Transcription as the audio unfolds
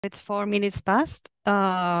It's 4 minutes past.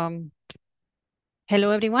 Hello,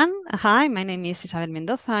 everyone. Hi, my name is Isabel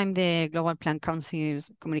Mendoza. I'm the Global Plant Council's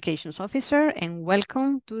Communications Officer, and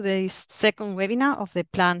welcome to this second webinar of the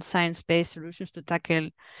Plant Science-Based Solutions to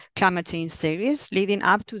Tackle Climate Change series, leading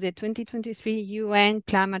up to the 2023 UN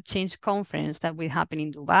Climate Change Conference that will happen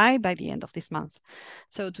in Dubai by the end of this month.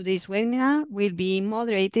 So today's webinar will be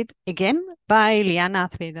moderated again by Liana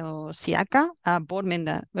Acevedo-Siaca, a board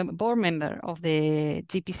member of the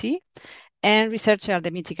GPC, and researcher at the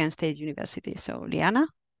Michigan State University. So Liana,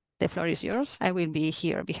 the floor is yours. I will be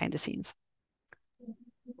here behind the scenes.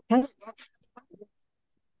 Okay.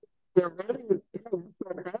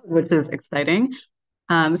 Which is exciting.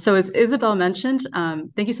 So as Isabel mentioned,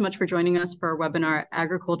 thank you so much for joining us for our webinar,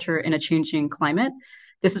 Agriculture in a Changing Climate.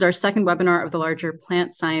 This is our second webinar of the larger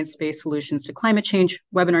Plant Science-Based Solutions to Climate Change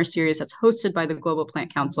webinar series that's hosted by the Global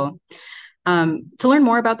Plant Council. To learn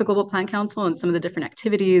more about the Global Plant Council and some of the different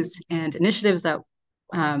activities and initiatives that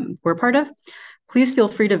we're part of, please feel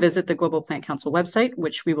free to visit the Global Plant Council website,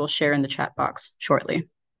 which we will share in the chat box shortly.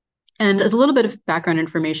 And as a little bit of background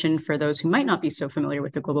information for those who might not be so familiar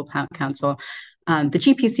with the Global Plant Council, the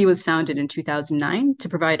GPC was founded in 2009 to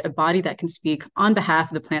provide a body that can speak on behalf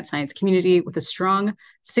of the plant science community with a strong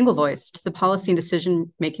single voice to the policy and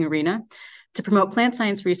decision-making arena to promote plant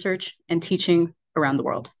science research and teaching around the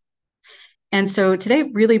world. And so today,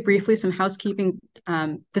 really briefly, some housekeeping.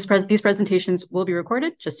 These presentations will be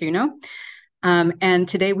recorded, just so you know. And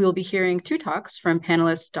today we will be hearing two talks from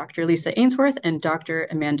panelists, Dr. Lisa Ainsworth and Dr.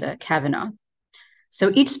 Amanda Cavanagh.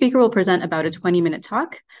 So each speaker will present about a 20-minute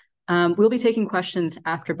talk. We'll be taking questions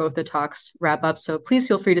after both the talks wrap up, so please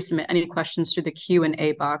feel free to submit any questions through the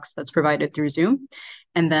Q&A box that's provided through Zoom.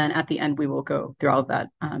 And then at the end, we will go through all of that.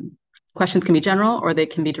 Questions can be general, or they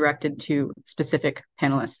can be directed to specific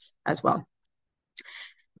panelists as well.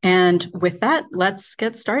 And with that, let's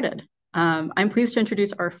get started. I'm pleased to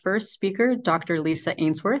introduce our first speaker, Dr. Lisa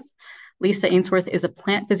Ainsworth. Lisa Ainsworth is a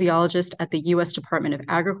plant physiologist at the U.S. Department of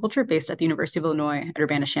Agriculture based at the University of Illinois at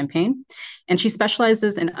Urbana-Champaign, and she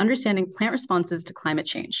specializes in understanding plant responses to climate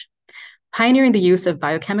change. Pioneering the use of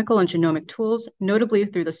biochemical and genomic tools, notably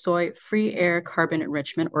through the Soy Free Air Carbon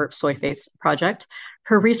Enrichment, or SoyFace project,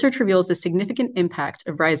 her research reveals the significant impact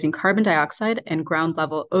of rising carbon dioxide and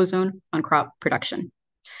ground-level ozone on crop production.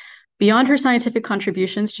 Beyond her scientific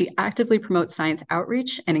contributions, she actively promotes science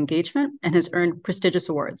outreach and engagement and has earned prestigious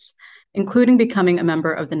awards, including becoming a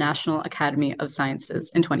member of the National Academy of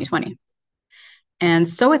Sciences in 2020. And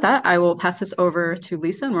so with that, I will pass this over to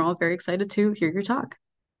Lisa, and we're all very excited to hear your talk.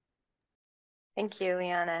 Thank you,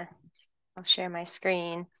 Liana. I'll share my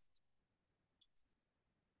screen.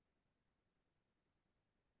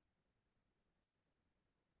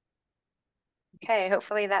 Okay,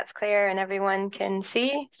 hopefully that's clear and everyone can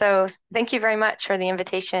see. So thank you very much for the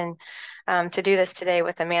invitation to do this today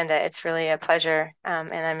with Amanda. It's really a pleasure,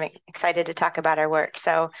 and I'm excited to talk about our work.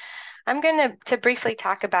 So I'm going to briefly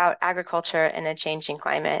talk about agriculture in a changing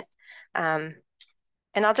climate. And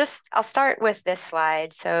I'll start with this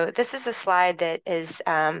slide. So this is a slide that is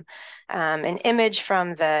an image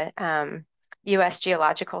from the US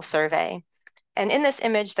Geological Survey. And in this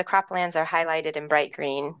image, the croplands are highlighted in bright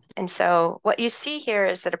green. And so what you see here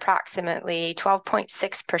is that approximately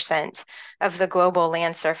 12.6% of the global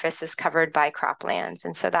land surface is covered by croplands.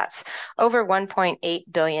 And so that's over 1.8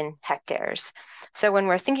 billion hectares. So when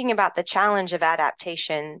we're thinking about the challenge of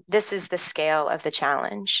adaptation, this is the scale of the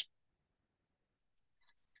challenge.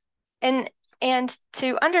 And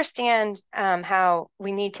to understand how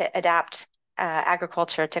we need to adapt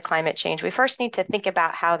agriculture to climate change, we first need to think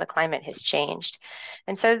about how the climate has changed.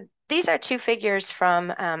 And so these are two figures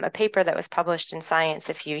from a paper that was published in Science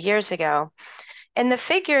a few years ago. And the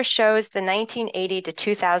figure shows the 1980 to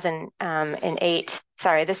 2008,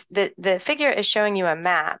 the figure is showing you a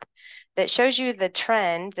map that shows you the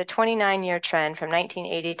trend, the 29-year trend from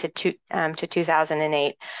 1980 to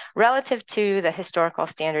 2008 relative to the historical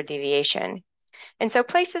standard deviation. And so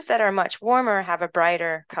places that are much warmer have a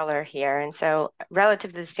brighter color here. And so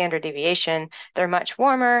relative to the standard deviation, they're much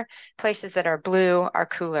warmer. Places that are blue are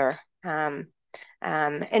cooler. And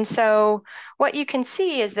so what you can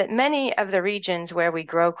see is that many of the regions where we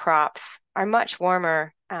grow crops are much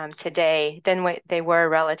warmer today than what they were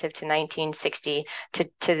relative to 1960 to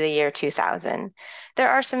the year 2000. There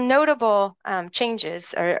are some notable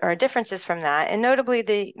changes or differences from that, and notably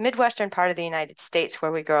the Midwestern part of the United States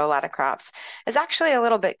where we grow a lot of crops is actually a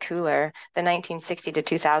little bit cooler. The 1960 to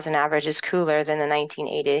 2000 average is cooler than the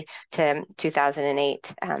 1980 to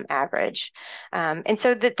 2008 average. And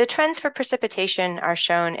so the trends for precipitation are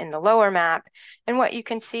shown in the lower map, and what you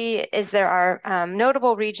can see is there are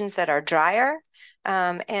notable regions that are drier,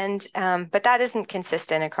 but that isn't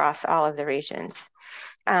consistent across all of the regions.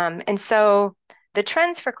 And so the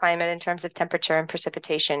trends for climate in terms of temperature and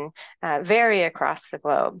precipitation vary across the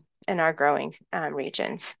globe in our growing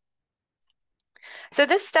regions. So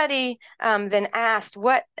this study then asked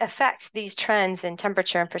what effect these trends in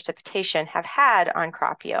temperature and precipitation have had on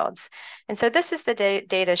crop yields. And so this is the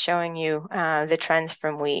data showing you the trends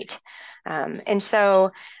from wheat. And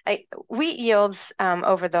so wheat yields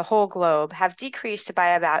over the whole globe have decreased by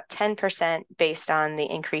about 10% based on the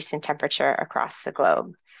increase in temperature across the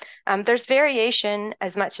globe. There's variation.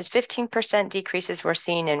 As much as 15% decreases were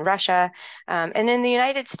seen in Russia. And in the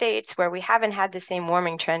United States, where we haven't had the same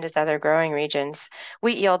warming trend as other growing regions,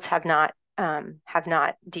 wheat yields have not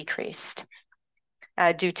decreased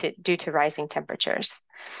due to rising temperatures.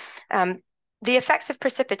 The effects of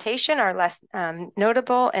precipitation are less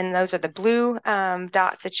notable, and those are the blue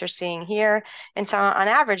dots that you're seeing here. And so on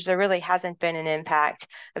average, there really hasn't been an impact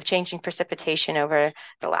of changing precipitation over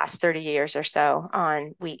the last 30 years or so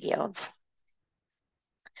on wheat yields.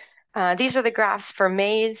 These are the graphs for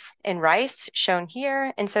maize and rice shown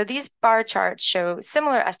here. And so these bar charts show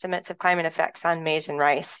similar estimates of climate effects on maize and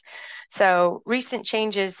rice. So recent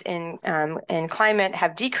changes in climate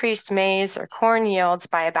have decreased maize or corn yields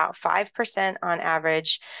by about 5% on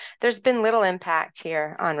average. There's been little impact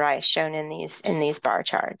here on rice shown in these bar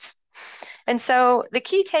charts. And so the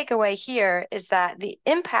key takeaway here is that the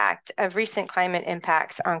impact of recent climate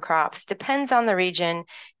impacts on crops depends on the region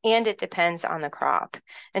and it depends on the crop.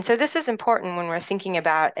 And so this is important when we're thinking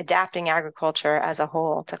about adapting agriculture as a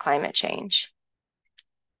whole to climate change.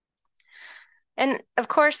 And of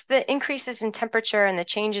course, the increases in temperature and the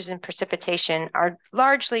changes in precipitation are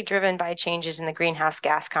largely driven by changes in the greenhouse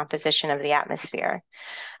gas composition of the atmosphere.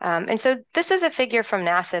 And so this is a figure from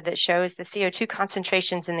NASA that shows the CO2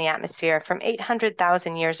 concentrations in the atmosphere from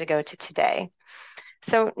 800,000 years ago to today.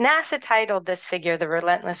 So NASA titled this figure The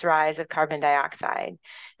Relentless Rise of Carbon Dioxide.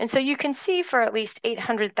 And so you can see for at least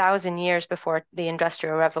 800,000 years before the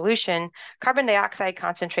Industrial Revolution, carbon dioxide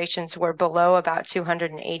concentrations were below about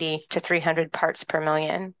 280 to 300 parts per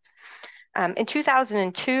million. In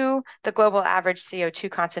 2002, the global average CO2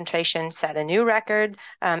 concentration set a new record,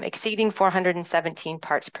 exceeding 417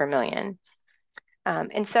 parts per million.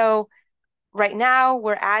 And so right now,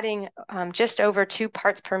 we're adding just over 2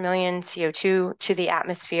 parts per million CO2 to the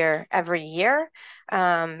atmosphere every year,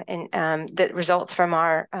 that results from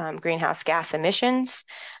our greenhouse gas emissions.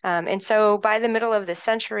 And so by the middle of this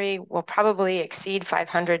century, we'll probably exceed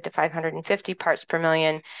 500 to 550 parts per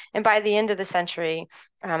million. And by the end of the century,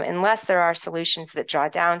 unless there are solutions that draw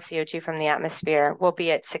down CO2 from the atmosphere, we'll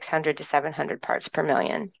be at 600 to 700 parts per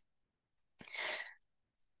million.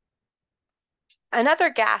 Another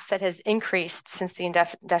gas that has increased since the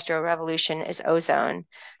Industrial Revolution is ozone.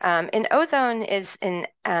 And ozone is an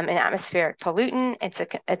atmospheric pollutant.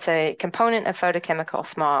 It's a component of photochemical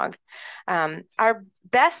smog. Our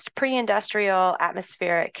best pre-industrial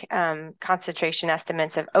atmospheric concentration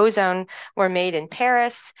estimates of ozone were made in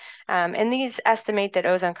Paris. And these estimate that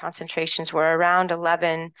ozone concentrations were around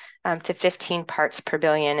 11 to 15 parts per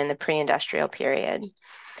billion in the pre-industrial period.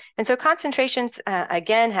 And so concentrations,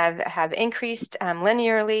 again, have increased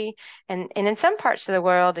linearly. And in some parts of the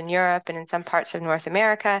world, in Europe and in some parts of North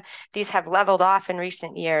America, these have leveled off in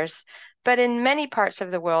recent years. But in many parts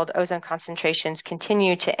of the world, ozone concentrations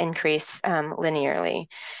continue to increase linearly.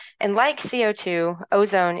 And like CO2,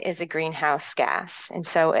 ozone is a greenhouse gas. And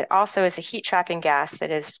so it also is a heat-trapping gas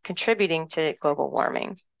that is contributing to global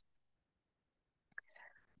warming.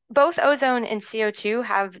 Both ozone and CO2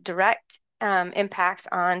 have direct impacts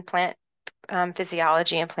on plant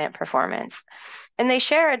physiology and plant performance. And they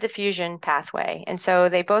share a diffusion pathway. And so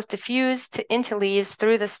they both diffuse into leaves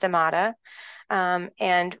through the stomata.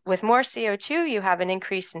 And with more CO2, you have an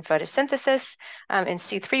increase in photosynthesis in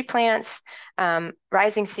C3 plants.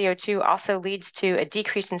 Rising CO2 also leads to a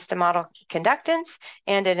decrease in stomatal conductance,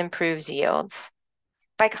 and it improves yields.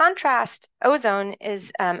 By contrast, ozone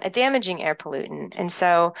is a damaging air pollutant. And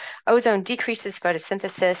so ozone decreases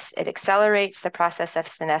photosynthesis, it accelerates the process of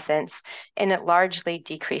senescence, and it largely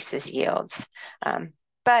decreases yields.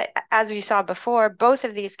 But as we saw before, both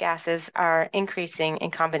of these gases are increasing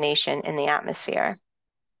in combination in the atmosphere.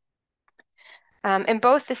 And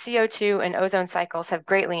both the CO2 and ozone cycles have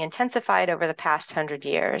greatly intensified over the past 100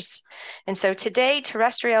 years. And so today,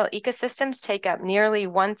 terrestrial ecosystems take up nearly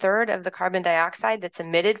 1/3 of the carbon dioxide that's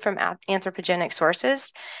emitted from anthropogenic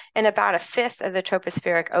sources, and about 1/5 of the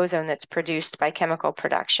tropospheric ozone that's produced by chemical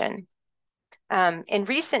production. In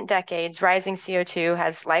recent decades, rising CO2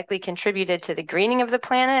 has likely contributed to the greening of the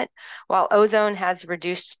planet, while ozone has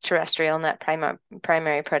reduced terrestrial net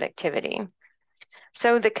primary productivity.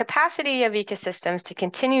 So the capacity of ecosystems to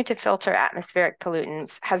continue to filter atmospheric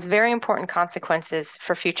pollutants has very important consequences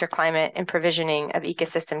for future climate and provisioning of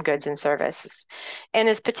ecosystem goods and services, and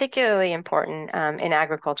is particularly important in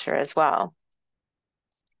agriculture as well.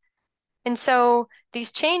 And so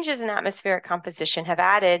these changes in atmospheric composition have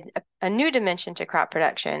added a new dimension to crop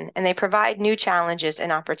production, and they provide new challenges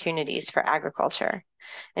and opportunities for agriculture.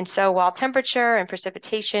 And so while temperature and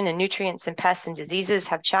precipitation and nutrients and pests and diseases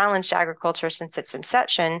have challenged agriculture since its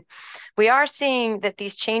inception, we are seeing that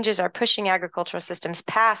these changes are pushing agricultural systems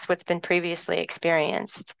past what's been previously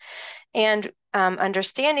experienced. And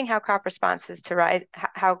understanding how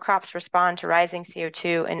how crops respond to rising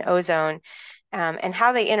CO2 and ozone and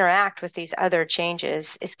how they interact with these other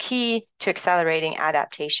changes is key to accelerating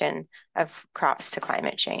adaptation of crops to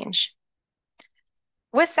climate change.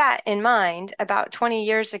 With that in mind, about 20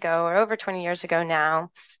 years ago, or over 20 years ago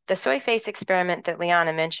now, the soy face experiment that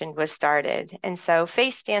Liana mentioned was started. And so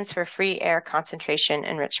FACE stands for Free Air Concentration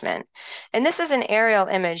Enrichment. And this is an aerial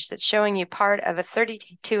image that's showing you part of a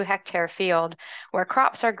 32-hectare field where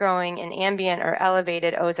crops are growing in ambient or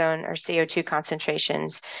elevated ozone or CO2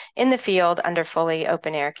 concentrations in the field under fully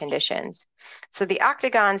open air conditions. So the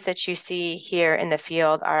octagons that you see here in the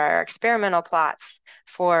field are our experimental plots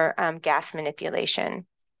for gas manipulation.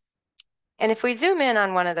 And if we zoom in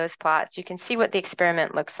on one of those plots, you can see what the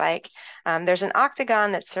experiment looks like. There's an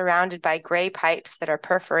octagon that's surrounded by gray pipes that are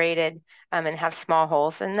perforated and have small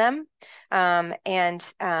holes in them. In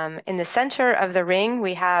the center of the ring,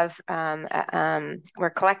 we have, we're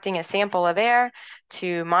collecting a sample of air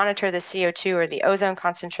to monitor the CO2 or the ozone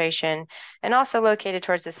concentration. And also located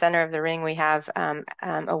towards the center of the ring, we have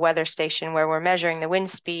a weather station where we're measuring the wind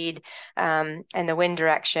speed and the wind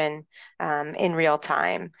direction in real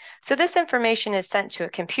time. So this information is sent to a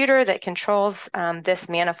computer that controls this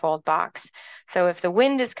manifold box. So if the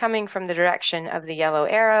wind is coming from the direction of the yellow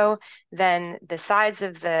arrow, then the sides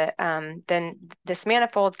of then this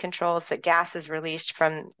manifold controls that gas is released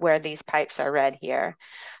from where these pipes are red here.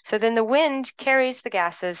 So then the wind carries the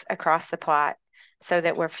gases across the plot so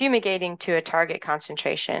that we're fumigating to a target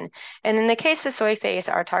concentration. And in the case of soy face,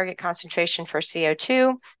 our target concentration for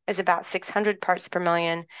CO2 is about 600 parts per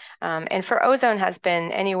million. And for ozone has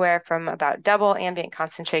been anywhere from about double ambient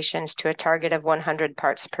concentrations to a target of 100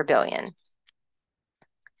 parts per billion.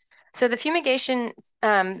 So the fumigation,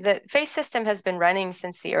 the FACE system has been running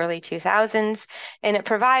since the early 2000s, and it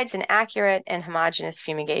provides an accurate and homogeneous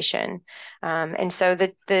fumigation. And so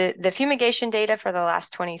the fumigation data for the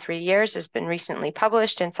last 23 years has been recently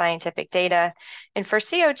published in Scientific Data. And for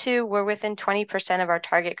CO2, we're within 20% of our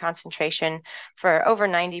target concentration for over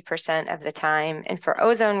 90% of the time. And for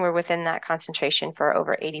ozone, we're within that concentration for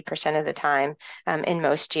over 80% of the time in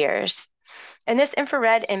most years. And this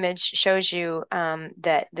infrared image shows you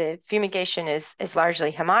that the fumigation is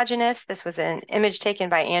largely homogeneous. This was an image taken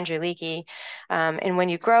by Andrew Leakey. And when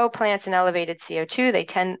you grow plants in elevated CO2, they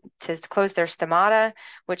tend to close their stomata,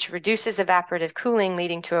 which reduces evaporative cooling,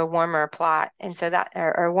 leading to a warmer plot, and so that,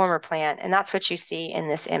 or a warmer plant. And that's what you see in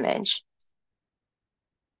this image.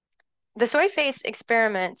 The soy face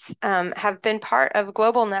experiments have been part of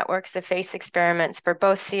global networks of face experiments for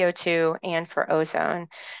both CO2 and for ozone.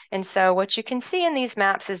 And so what you can see in these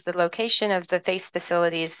maps is the location of the face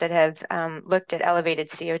facilities that have looked at elevated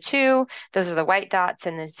CO2. Those are the white dots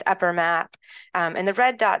in this upper map. And the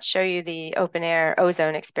red dots show you the open air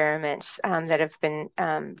ozone experiments that have been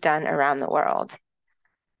done around the world.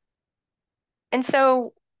 And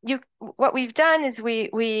so what we've done is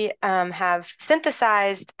we have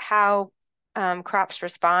synthesized how crops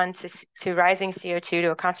respond to rising CO2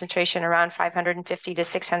 to a concentration around 550 to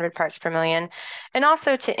 600 parts per million, and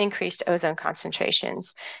also to increased ozone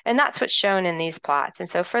concentrations. And that's what's shown in these plots. And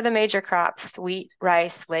so for the major crops, wheat,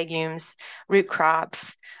 rice, legumes, root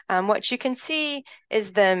crops, what you can see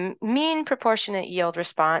is the mean proportionate yield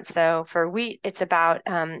response. So for wheat, it's about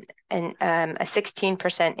a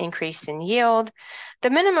 16% increase in yield. The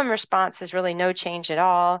minimum response is really no change at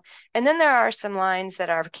all. And then there are some lines that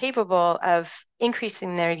are capable of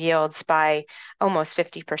increasing their yields by almost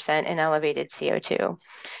 50% in elevated CO2.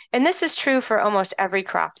 And this is true for almost every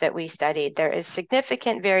crop that we studied. There is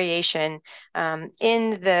significant variation in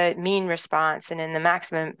the mean response and in the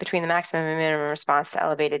maximum, between the maximum and minimum response to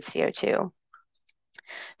elevated CO2.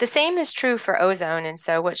 The same is true for ozone. And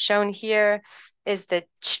so what's shown here is the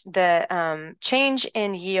change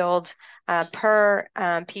in yield per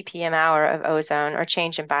ppm hour of ozone, or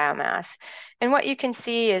change in biomass. And what you can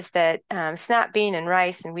see is that snap bean and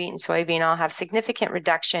rice and wheat and soybean all have significant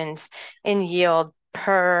reductions in yield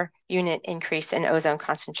per unit increase in ozone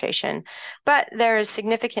concentration, but there is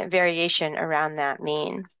significant variation around that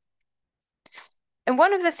mean. And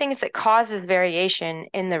one of the things that causes variation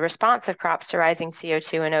in the response of crops to rising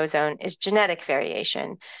CO2 and ozone is genetic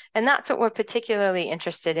variation. And that's what we're particularly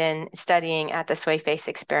interested in studying at the soy face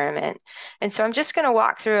experiment. And so I'm just going to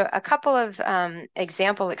walk through a couple of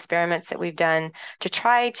example experiments that we've done to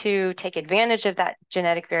try to take advantage of that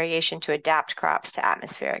genetic variation to adapt crops to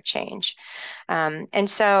atmospheric change. And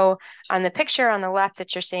so on the picture on the left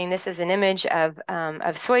that you're seeing, this is an image of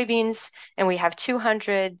soybeans, and we have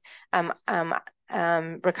 200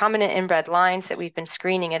 recombinant inbred lines that we've been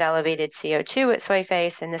screening at elevated CO2 at soy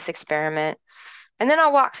face in this experiment. And then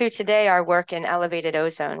I'll walk through today our work in elevated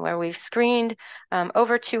ozone, where we've screened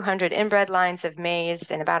over 200 inbred lines of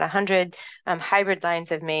maize and about 100 hybrid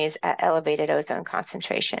lines of maize at elevated ozone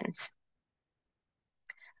concentrations.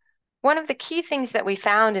 One of the key things that we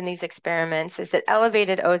found in these experiments is that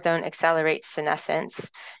elevated ozone accelerates senescence.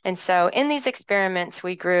 And so in these experiments,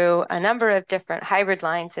 we grew a number of different hybrid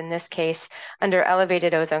lines, in this case, under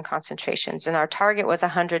elevated ozone concentrations, and our target was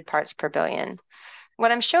 100 parts per billion.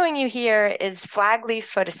 What I'm showing you here is flag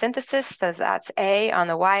leaf photosynthesis, so that's A on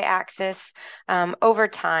the y-axis, over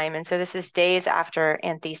time. And so this is days after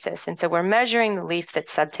anthesis. And so we're measuring the leaf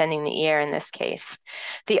that's subtending the ear in this case.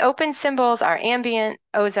 The open symbols are ambient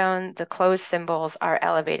ozone, the closed symbols are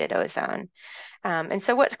elevated ozone. And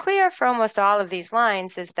so what's clear for almost all of these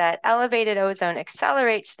lines is that elevated ozone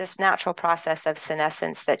accelerates this natural process of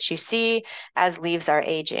senescence that you see as leaves are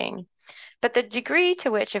aging. But the degree to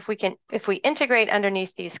which, if we integrate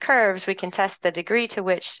underneath these curves, we can test the degree to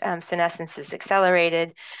which senescence is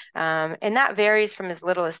accelerated. And that varies from as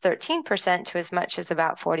little as 13% to as much as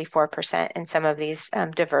about 44% in some of these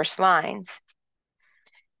diverse lines.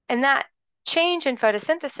 And that change in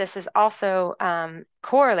photosynthesis is also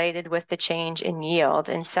correlated with the change in yield.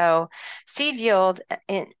 And so seed yield,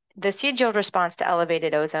 the seed yield response to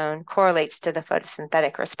elevated ozone correlates to the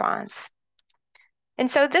photosynthetic response. And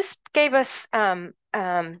so this gave us,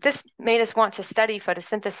 this made us want to study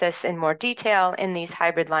photosynthesis in more detail in these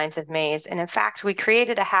hybrid lines of maize. And in fact, we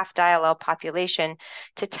created a half-diallel population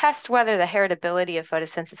to test whether the heritability of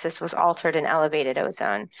photosynthesis was altered in elevated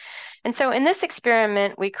ozone. And so in this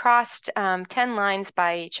experiment, we crossed 10 lines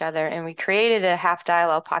by each other, and we created a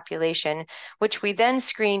half-diallel population, which we then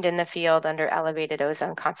screened in the field under elevated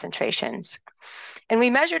ozone concentrations. And we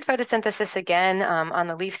measured photosynthesis again on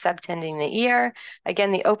the leaf subtending the ear.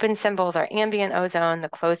 Again, the open symbols are ambient ozone, the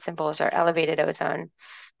closed symbols are elevated ozone.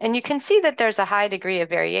 And you can see that there's a high degree of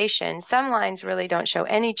variation. Some lines really don't show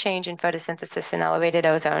any change in photosynthesis in elevated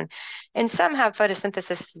ozone, and some have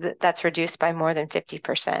photosynthesis that's reduced by more than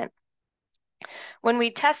 50%. When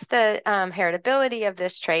we test the heritability of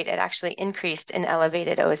this trait, it actually increased in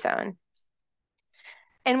elevated ozone.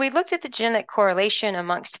 And we looked at the genetic correlation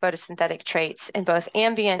amongst photosynthetic traits in both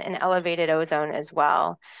ambient and elevated ozone as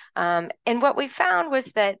well. And what we found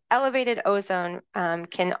was that elevated ozone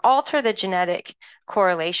can alter the genetic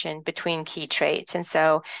correlation between key traits. And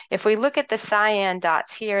so if we look at the cyan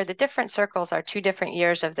dots here, the different circles are 2 different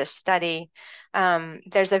years of this study.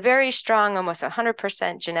 There's a very strong, almost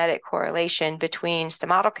 100% genetic correlation between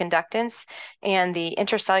stomatal conductance and the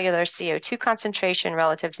intercellular CO2 concentration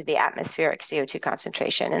relative to the atmospheric CO2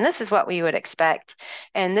 concentration. And this is what we would expect.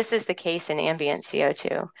 And this is the case in ambient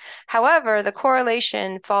CO2. However, the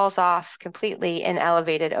correlation falls off completely in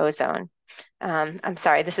elevated ozone. I'm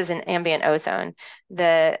sorry, this is an ambient ozone.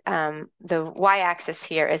 The y-axis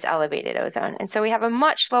here is elevated ozone. And so we have a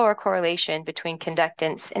much lower correlation between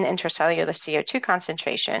conductance and intercellular CO2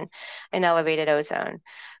 concentration in elevated ozone.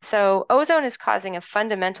 So ozone is causing a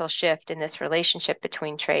fundamental shift in this relationship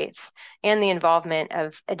between traits, and the involvement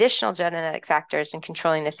of additional genetic factors in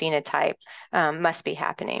controlling the phenotype must be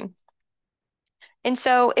happening. And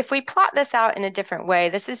so if we plot this out in a different way,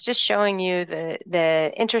 this is just showing you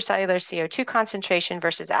the intercellular CO2 concentration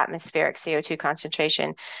versus atmospheric CO2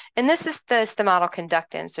 concentration. And this is the stomatal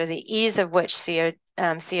conductance, or the ease of which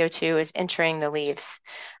CO2 is entering the leaves.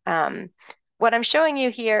 What I'm showing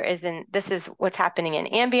you here is this is what's happening in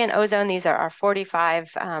ambient ozone. These are our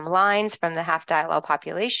 45 lines from the half-diallel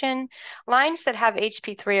population. Lines that have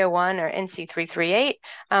HP301 or NC338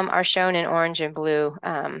 are shown in orange and blue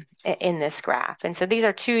in this graph. And so these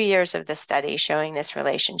are 2 years of the study showing this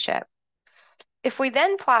relationship. If we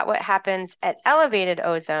then plot what happens at elevated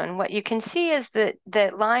ozone, what you can see is that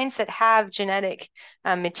the lines that have genetic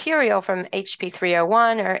material from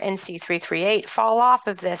HP301 or NC338 fall off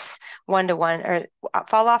of this 1-to-1, or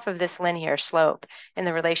fall off of this linear slope in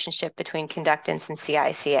the relationship between conductance and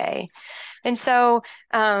CICA. And so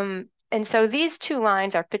And so these two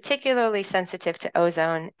lines are particularly sensitive to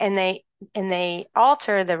ozone, and they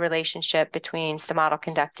alter the relationship between stomatal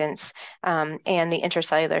conductance and the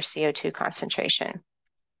intercellular CO2 concentration.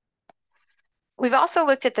 We've also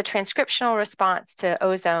looked at the transcriptional response to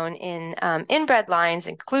ozone in inbred lines,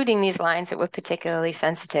 including these lines that were particularly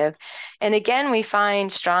sensitive. And again, we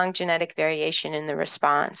find strong genetic variation in the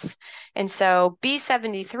response. And so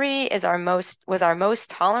B73 was our most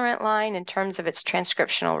tolerant line in terms of its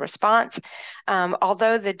transcriptional response,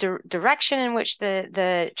 although the direction in which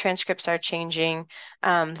the transcripts are changing,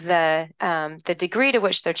 the degree to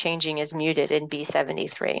which they're changing is muted in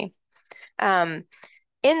B73.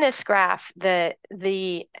 In this graph,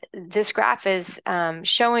 this graph is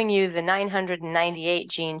showing you the 998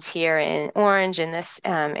 genes here in orange in this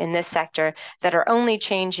sector that are only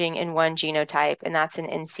changing in one genotype, and that's an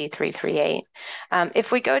NC338.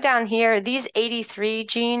 If we go down here, these 83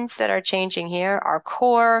 genes that are changing here are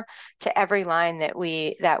core to every line that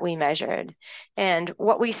we measured. And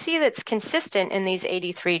what we see that's consistent in these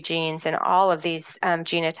 83 genes and all of these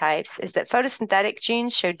genotypes is that photosynthetic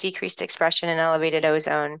genes show decreased expression in elevated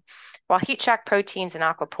ozone, while heat shock proteins and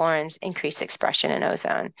aquaporins increase expression in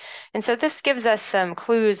ozone. And so this gives us some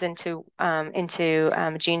clues into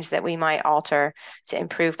genes that we might alter to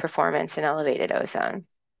improve performance in elevated ozone.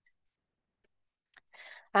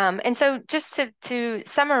 And so just to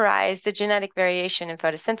summarize the genetic variation in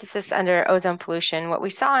photosynthesis under ozone pollution, what we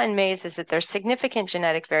saw in maize is that there's significant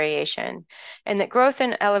genetic variation and that growth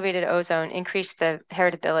in elevated ozone increased the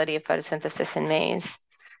heritability of photosynthesis in maize.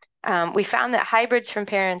 We found that hybrids from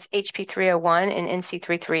parents HP301 and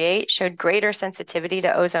NC338 showed greater sensitivity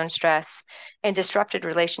to ozone stress and disrupted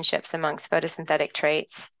relationships amongst photosynthetic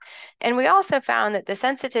traits. And we also found that the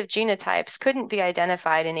sensitive genotypes couldn't be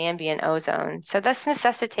identified in ambient ozone, so this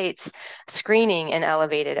necessitates screening in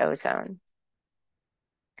elevated ozone.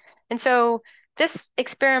 And so this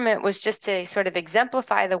experiment was just to sort of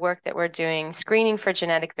exemplify the work that we're doing, screening for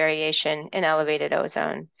genetic variation in elevated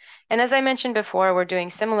ozone. And as I mentioned before, we're doing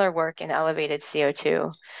similar work in elevated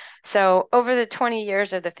CO2. So over the 20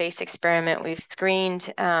 years of the FACE experiment, we've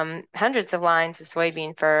screened hundreds of lines of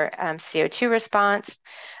soybean for CO2 response.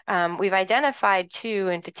 We've identified two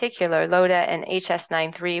in particular, LODA and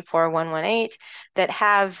HS934118, that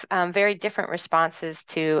have very different responses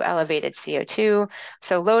to elevated CO2.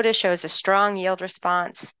 So LODA shows a strong yield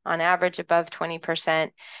response, on average above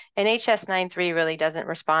 20%, and HS93 really doesn't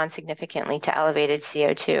respond significantly to elevated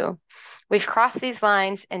CO2. We've crossed these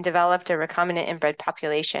lines and developed a recombinant inbred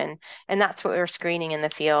population, and that's what we're screening in the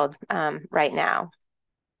field right now.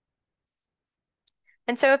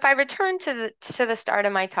 And so if I return to the start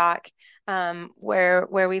of my talk, where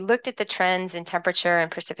we looked at the trends in temperature and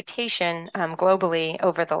precipitation globally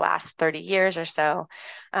over the last 30 years or so,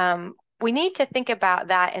 we need to think about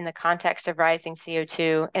that in the context of rising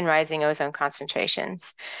CO2 and rising ozone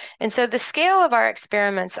concentrations. And so the scale of our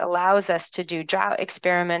experiments allows us to do drought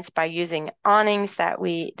experiments by using awnings that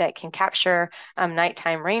can capture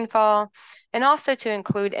nighttime rainfall, and also to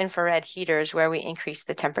include infrared heaters where we increase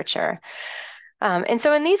the temperature. And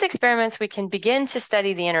so in these experiments, we can begin to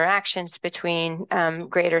study the interactions between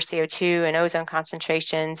greater CO2 and ozone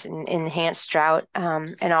concentrations and enhanced drought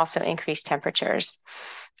and also increased temperatures.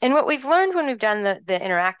 And what we've learned when we've done the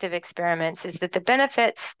interactive experiments is that the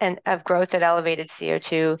benefits of growth at elevated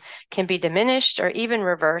CO2 can be diminished or even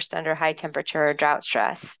reversed under high temperature or drought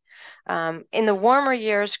stress. In the warmer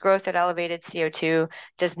years, growth at elevated CO2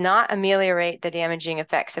 does not ameliorate the damaging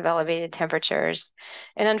effects of elevated temperatures.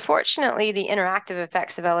 And unfortunately, the interactive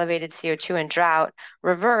effects of elevated CO2 and drought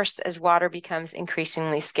reverse as water becomes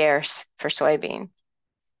increasingly scarce for soybean.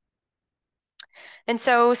 And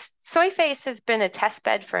so SoyFace has been a test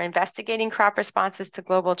bed for investigating crop responses to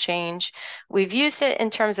global change. We've used it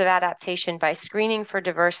in terms of adaptation by screening for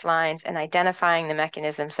diverse lines and identifying the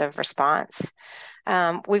mechanisms of response.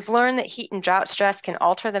 We've learned that heat and drought stress can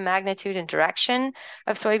alter the magnitude and direction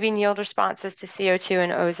of soybean yield responses to CO2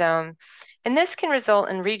 and ozone. And this can result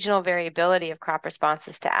in regional variability of crop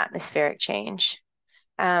responses to atmospheric change.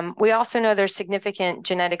 We also know there's significant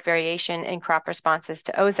genetic variation in crop responses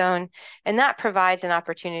to ozone, and that provides an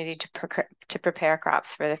opportunity to prepare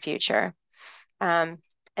crops for the future. And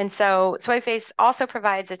so SoyFace also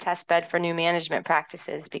provides a test bed for new management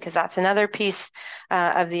practices, because that's another piece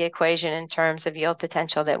of the equation in terms of yield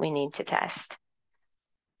potential that we need to test.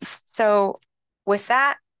 So with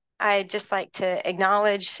that, I'd just like to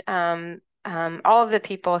acknowledge all of the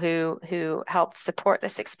people who helped support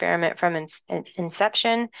this experiment from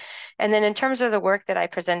inception. And then in terms of the work that I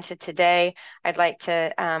presented today, I'd like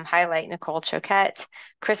to highlight Nicole Choquette,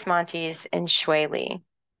 Chris Montes, and Shui Li.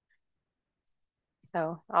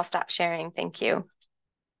 So I'll stop sharing. Thank you.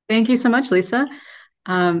 Thank you so much, Lisa.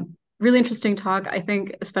 Really interesting talk. I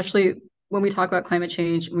think especially when we talk about climate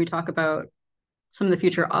change and we talk about some of the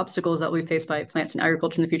future obstacles that we face by plants and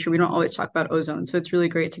agriculture in the future, we don't always talk about ozone. So it's really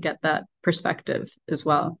great to get that perspective as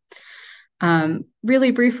well.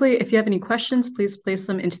 Really briefly, if you have any questions, please place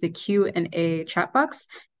them into the Q&A chat box,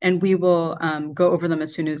 and we will go over them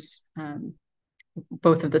as soon as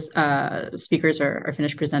both of the speakers are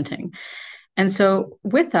finished presenting. And so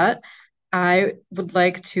with that, I would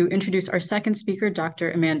like to introduce our second speaker,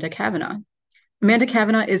 Dr. Amanda Cavanagh. Amanda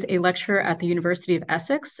Cavanagh is a lecturer at the University of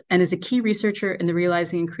Essex and is a key researcher in the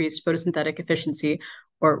Realizing Increased Photosynthetic Efficiency,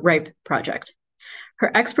 or RIPE project.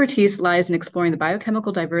 Her expertise lies in exploring the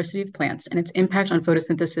biochemical diversity of plants and its impact on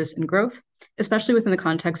photosynthesis and growth, especially within the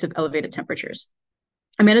context of elevated temperatures.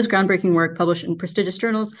 Amanda's groundbreaking work, published in prestigious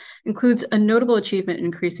journals, includes a notable achievement in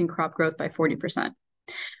increasing crop growth by 40%.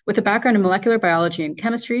 With a background in molecular biology and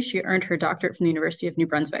chemistry, she earned her doctorate from the University of New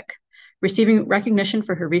Brunswick, receiving recognition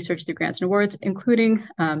for her research through grants and awards, including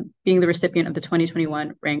being the recipient of the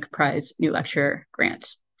 2021 Rank Prize New Lecturer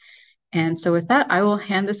Grant. And so with that, I will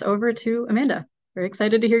hand this over to Amanda. Very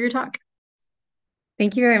excited to hear your talk.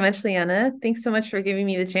 Thank you very much, Liana. Thanks so much for giving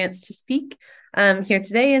me the chance to speak here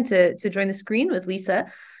today and to join the screen with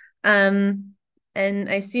Lisa. And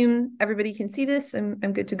I assume everybody can see this.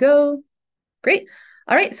 I'm good to go. Great.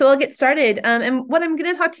 All right, so I'll get started. And what I'm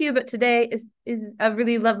going to talk to you about today is a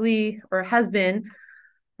really lovely, or has been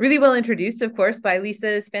really well introduced, of course, by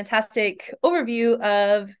Lisa's fantastic overview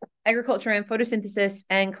of agriculture and photosynthesis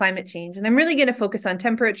and climate change. And I'm really going to focus on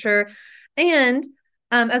temperature. And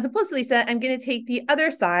as opposed to Lisa, I'm going to take the other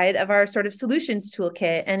side of our sort of solutions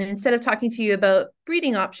toolkit. And instead of talking to you about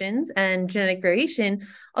breeding options and genetic variation,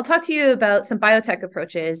 I'll talk to you about some biotech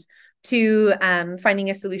approaches to finding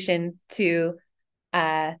a solution to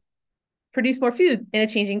produce more food in a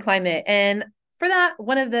changing climate. And for that,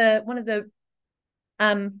 one of the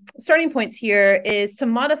starting points here is to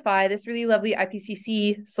modify this really lovely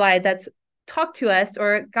IPCC slide that's talked to us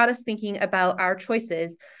or got us thinking about our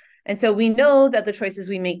choices. And so we know that the choices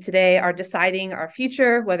we make today are deciding our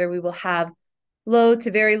future, whether we will have low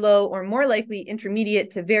to very low, or more likely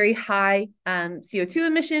intermediate to very high CO2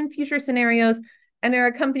 emission future scenarios. And there are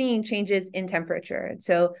accompanying changes in temperature. And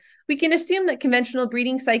so we can assume that conventional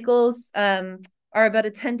breeding cycles are about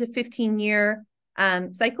a 10 to 15 year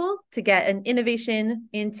cycle to get an innovation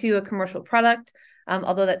into a commercial product,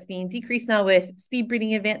 although that's being decreased now with speed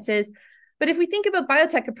breeding advances. But if we think about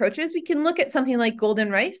biotech approaches, we can look at something like golden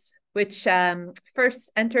rice, which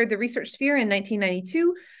first entered the research sphere in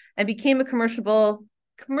 1992 and became a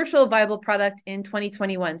commercial viable product in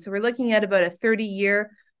 2021. So we're looking at about a 30-year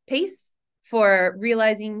pace for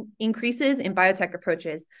realizing increases in biotech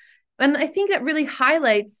approaches. And I think that really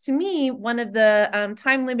highlights, to me, one of the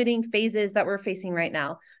time-limiting phases that we're facing right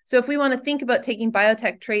now. So if we want to think about taking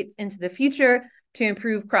biotech traits into the future to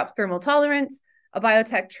improve crop thermal tolerance, a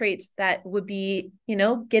biotech trait that would be,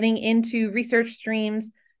 getting into research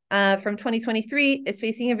streams from 2023 is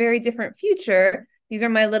facing a very different future. These are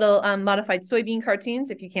my little modified soybean cartoons,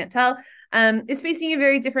 if you can't tell, is facing a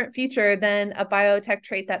very different future than a biotech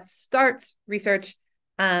trait that starts research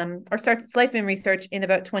or starts its life in research in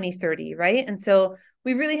about 2030, right? And so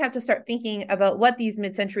we really have to start thinking about what these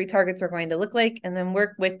mid-century targets are going to look like, and then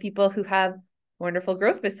work with people who have wonderful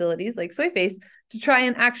growth facilities like SoyFace to try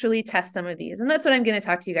and actually test some of these. And that's what I'm going to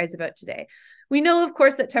talk to you guys about today. We know, of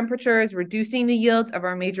course, that temperature is reducing the yields of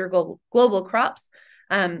our major global crops.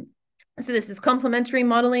 So this is complementary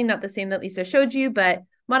modeling, not the same that Lisa showed you, but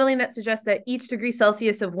modeling that suggests that each degree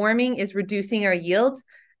Celsius of warming is reducing our yields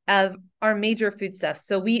of our major foodstuffs.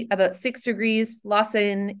 So wheat, about 6 degrees loss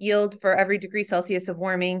in yield for every degree Celsius of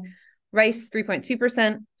warming, rice,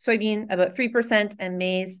 3.2%, soybean, about 3%, and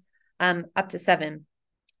maize, up to 7%.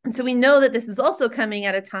 And so we know that this is also coming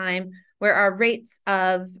at a time where our rates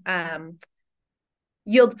of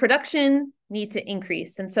yield production need to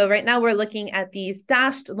increase. And so right now we're looking at these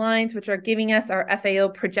dashed lines, which are giving us our FAO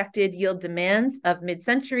projected yield demands of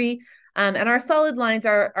mid-century. And our solid lines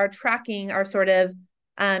are tracking our sort of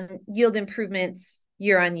yield improvements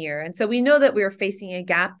year on year. And so we know that we're facing a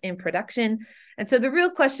gap in production. And so the real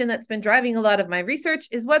question that's been driving a lot of my research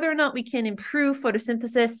is whether or not we can improve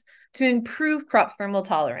photosynthesis to improve crop thermal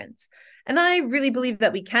tolerance. And I really believe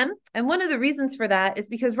that we can. And one of the reasons for that is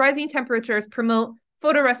because rising temperatures promote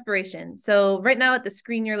photorespiration. So right now at the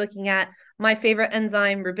screen, you're looking at my favorite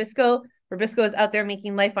enzyme, rubisco. Rubisco is out there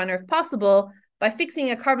making life on Earth possible by fixing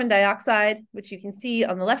a carbon dioxide, which you can see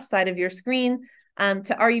on the left side of your screen,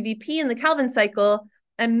 to RUBP in the Calvin cycle,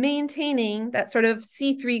 and maintaining that sort of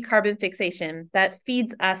C3 carbon fixation that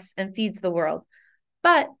feeds us and feeds the world.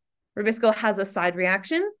 But rubisco has a side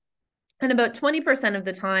reaction, and about 20% of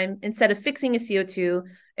the time, instead of fixing a CO2,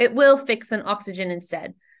 it will fix an oxygen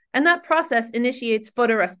instead. And that process initiates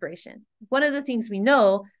photorespiration. One of the things we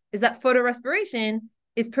know is that photorespiration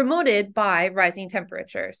is promoted by rising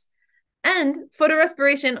temperatures. And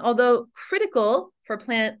photorespiration, although critical for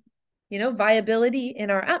plant, viability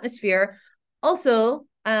in our atmosphere, also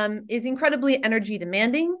is incredibly energy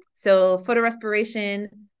demanding. So photorespiration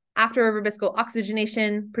after rubisco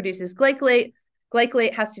oxygenation produces glycolate.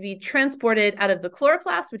 Glycolate has to be transported out of the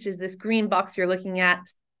chloroplast, which is this green box you're looking at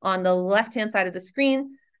on the left-hand side of the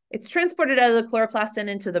screen. It's transported out of the chloroplast and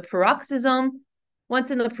into the peroxisome.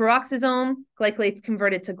 Once in the peroxisome, glycolate's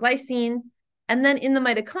converted to glycine. And then in the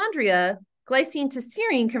mitochondria, glycine to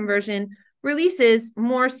serine conversion releases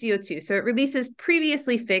more CO2. So it releases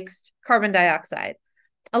previously fixed carbon dioxide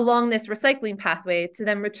along this recycling pathway to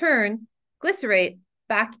then return glycerate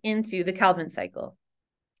back into the Calvin cycle.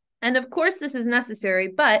 And of course, this is necessary,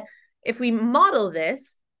 but if we model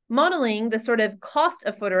this, modeling the sort of cost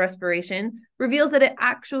of photorespiration reveals that it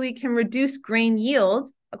actually can reduce grain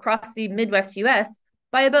yield across the Midwest US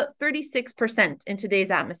by about 36% in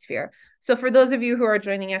today's atmosphere. So for those of you who are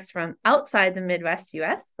joining us from outside the Midwest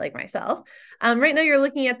US, like myself, right now you're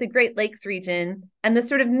looking at the Great Lakes region and the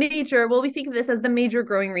sort of major, well, we think of this as the major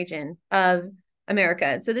growing region of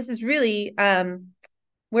America. So this is really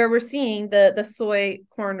where we're seeing the soy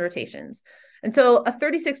corn rotations. And so a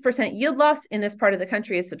 36% yield loss in this part of the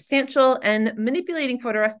country is substantial, and manipulating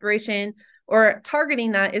photorespiration or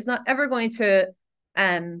targeting that is not ever going to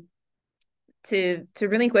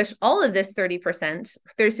relinquish all of this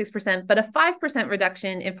 36%, but a 5%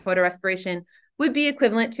 reduction in photorespiration would be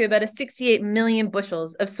equivalent to about 68 million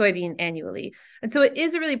bushels of soybean annually. And so it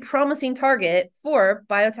is a really promising target for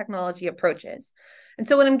biotechnology approaches. And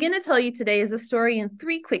so what I'm going to tell you today is a story in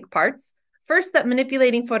 3 quick parts. First, that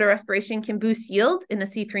manipulating photorespiration can boost yield in a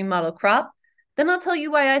C3 model crop. Then I'll tell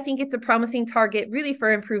you why I think it's a promising target really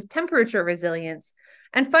for improved temperature resilience.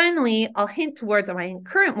 And finally, I'll hint towards my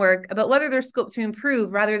current work about whether there's scope to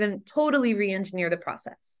improve rather than totally re-engineer the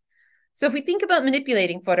process. So if we think about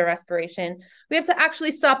manipulating photorespiration, we have to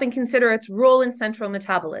actually stop and consider its role in central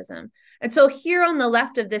metabolism. And so here on the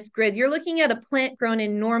left of this grid, you're looking at a plant grown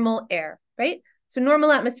in normal air, right? So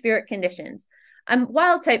normal atmospheric conditions. A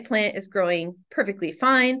wild-type plant is growing perfectly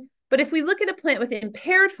fine, but if we look at a plant with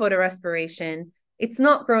impaired photorespiration, it's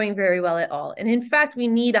not growing very well at all. And in fact, we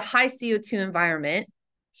need a high CO2 environment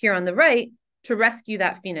here on the right to rescue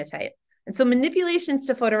that phenotype. And so manipulations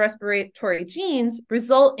to photorespiratory genes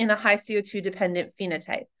result in a high CO2 dependent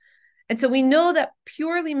phenotype. And so we know that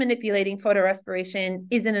purely manipulating photorespiration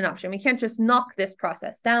isn't an option. We can't just knock this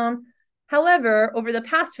process down. However, over the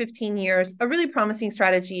past 15 years, a really promising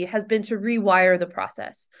strategy has been to rewire the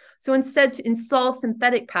process. So instead, to install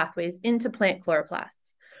synthetic pathways into plant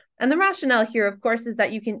chloroplasts. And the rationale here, of course, is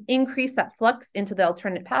that you can increase that flux into the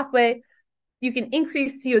alternate pathway. You can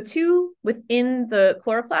increase CO2 within the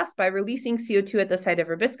chloroplast by releasing CO2 at the site of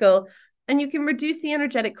rubisco, and you can reduce the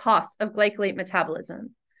energetic cost of glycolate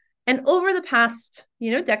metabolism. And over the past,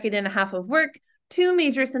 decade and a half of work, 2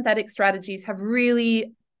 major synthetic strategies have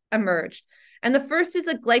really emerged. And the first is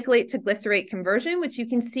a glycolate to glycerate conversion, which you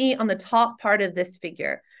can see on the top part of this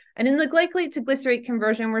figure. And in the glycolate to glycerate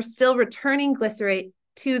conversion, we're still returning glycerate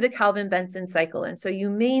to the Calvin-Benson cycle. And so you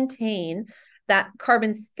maintain that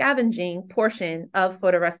carbon scavenging portion of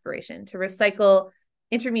photorespiration to recycle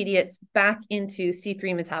intermediates back into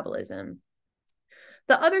C3 metabolism.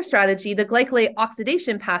 The other strategy, the glycolate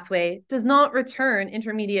oxidation pathway, does not return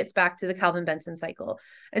intermediates back to the Calvin-Benson cycle.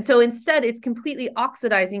 And so instead, it's completely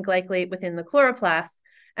oxidizing glycolate within the chloroplast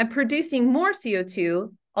and producing more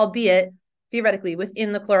CO2, albeit theoretically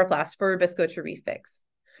within the chloroplast for rubisco to refix.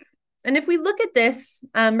 And if we look at this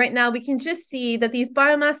right now, we can just see that these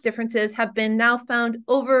biomass differences have been now found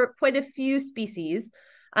over quite a few species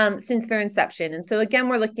since their inception. And so again,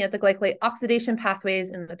 we're looking at the glycolate oxidation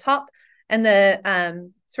pathways in the top and the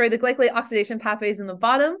glycolate oxidation pathways in the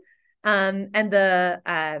bottom and the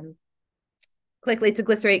glycolate to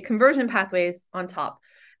glycerate conversion pathways on top.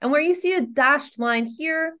 And where you see a dashed line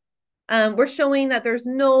here, we're showing that there's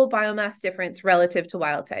no biomass difference relative to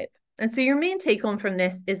wild type. And so your main take home from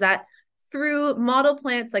this is that through model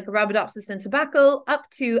plants like Arabidopsis and tobacco up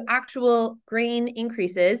to actual grain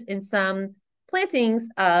increases in some plantings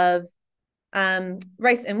of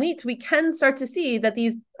rice and wheat, we can start to see that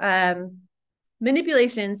these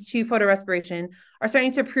manipulations to photorespiration are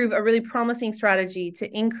starting to prove a really promising strategy to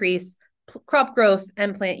increase crop growth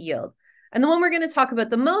and plant yield. And the one we're going to talk about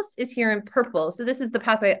the most is here in purple. So this is the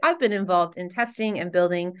pathway I've been involved in testing and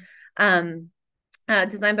building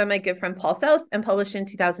designed by my good friend Paul South and published in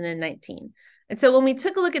 2019. And so when we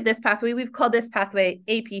took a look at this pathway, we've called this pathway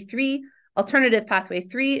AP3, alternative pathway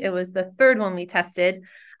 3. It was the third one we tested.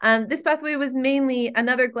 This pathway was mainly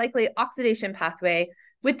another glycolate oxidation pathway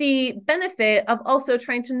with the benefit of also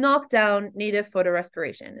trying to knock down native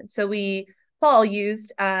photorespiration. And so Paul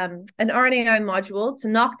used an RNAi module to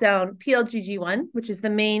knock down PLGG1, which is the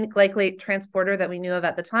main glycolate transporter that we knew of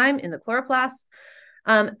at the time in the chloroplast.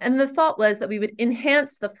 And the thought was that we would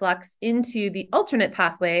enhance the flux into the alternate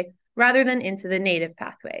pathway rather than into the native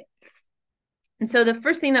pathway. And so the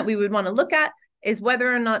first thing that we would want to look at is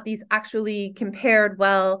whether or not these actually compared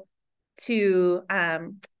well to,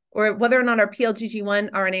 or whether or not our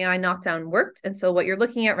PLGG1 RNAi knockdown worked. And so what you're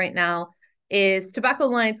looking at right now is tobacco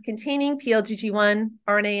lines containing PLGG1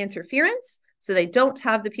 RNA interference. So they don't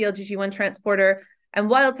have the PLGG1 transporter, and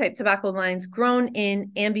wild-type tobacco lines grown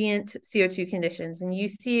in ambient CO2 conditions. And you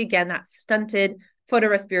see, again, that stunted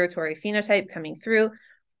photorespiratory phenotype coming through.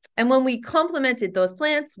 And when we complemented those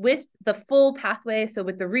plants with the full pathway, so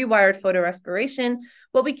with the rewired photorespiration,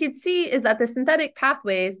 what we could see is that the synthetic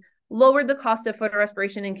pathways lowered the cost of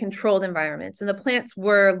photorespiration in controlled environments. And the plants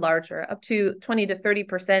were larger, up to 20 to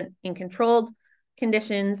 30% in controlled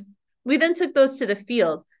conditions. We then took those to the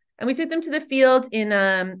field. And we took them to the field in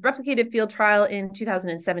a replicated field trial in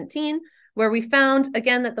 2017, where we found,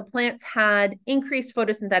 again, that the plants had increased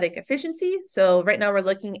photosynthetic efficiency. So right now we're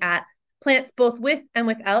looking at plants both with and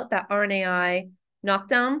without that RNAi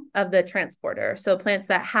knockdown of the transporter. So plants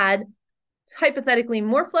that had hypothetically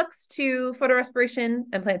more flux to photorespiration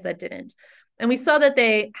and plants that didn't. And we saw that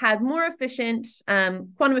they had more efficient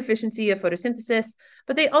quantum efficiency of photosynthesis,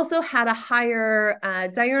 but they also had a higher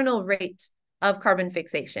diurnal rate of carbon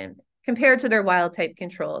fixation compared to their wild type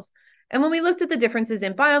controls. And when we looked at the differences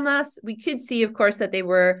in biomass, we could see, of course, that they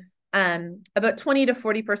were about 20 to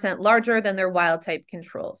 40% larger than their wild type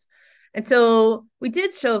controls. And so we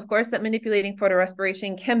did show, of course, that manipulating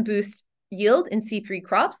photorespiration can boost yield in C3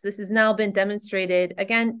 crops. This has now been demonstrated,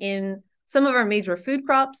 again, in some of our major food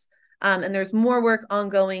crops, and there's more work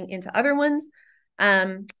ongoing into other ones.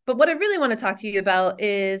 But what I really want to talk to you about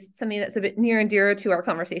is something that's a bit near and dear to our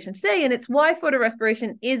conversation today, and it's why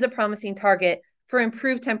photorespiration is a promising target for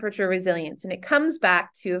improved temperature resilience. And it comes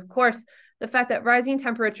back to, of course, the fact that rising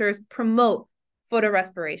temperatures promote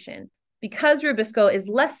photorespiration. Because rubisco is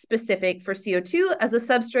less specific for CO2 as a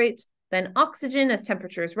substrate than oxygen as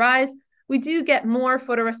temperatures rise, we do get more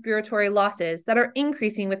photorespiratory losses that are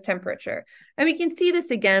increasing with temperature. And we can see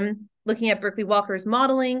this again, looking at Berkeley Walker's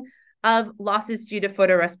modeling of losses due to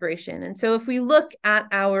photorespiration. And so if we look at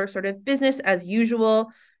our sort of business as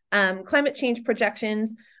usual climate change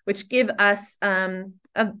projections, which give us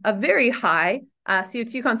a very high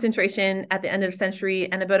CO2 concentration at the end of the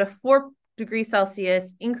century and about a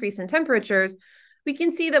 4°C increase in temperatures, we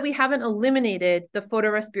can see that we haven't eliminated the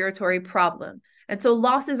photorespiratory problem. And so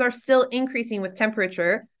losses are still increasing with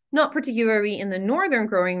temperature, not particularly in the northern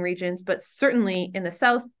growing regions, but certainly in the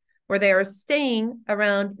south, where they are staying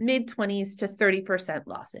around mid-20s to 30%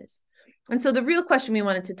 losses. And so the real question we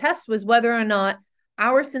wanted to test was whether or not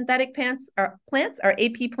our synthetic plants, our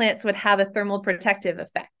AP plants, would have a thermal protective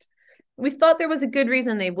effect. We thought there was a good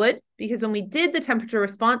reason they would, because when we did the temperature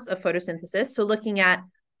response of photosynthesis, so looking at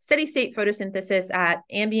steady state photosynthesis at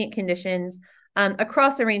ambient conditions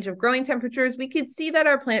across a range of growing temperatures, we could see that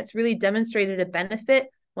our plants really demonstrated a benefit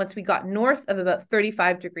once we got north of about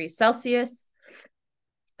 35°C.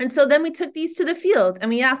 And so then we took these to the field and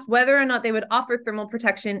we asked whether or not they would offer thermal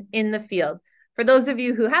protection in the field. For those of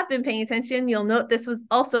you who have been paying attention, you'll note this was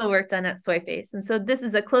also work done at Soyface. And so this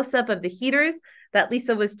is a close-up of the heaters that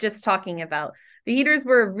Lisa was just talking about. The heaters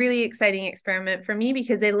were a really exciting experiment for me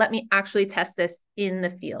because they let me actually test this in the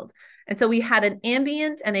field. And so we had an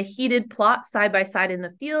ambient and a heated plot side by side in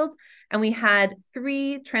the field, and we had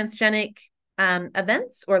 3 transgenic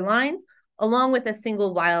events or lines along with a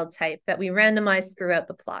single wild type that we randomized throughout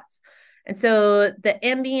the plots. And so the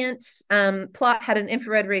ambient plot had an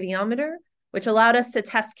infrared radiometer, which allowed us to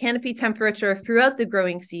test canopy temperature throughout the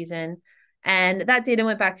growing season. And that data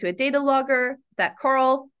went back to a data logger that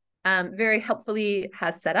Carl very helpfully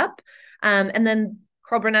has set up. And then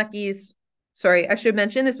Carl Bernanke's, sorry, I should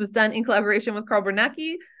mention this was done in collaboration with Carl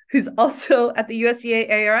Bernanke, who's also at the USDA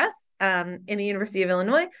ARS in the University of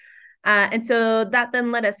Illinois. And so that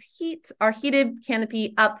then let us heat our heated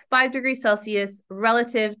canopy up 5°C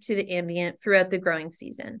relative to the ambient throughout the growing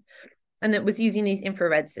season. And it was using these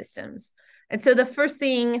infrared systems. And so the first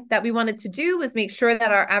thing that we wanted to do was make sure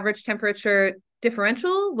that our average temperature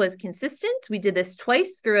differential was consistent. We did this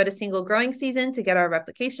twice throughout a single growing season to get our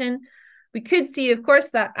replication. We could see, of course,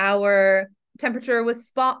 that our temperature was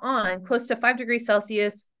spot on, close to 5 degrees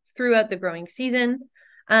Celsius throughout the growing season.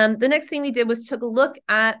 The next thing we did was took a look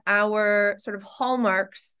at our sort of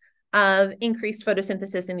hallmarks of increased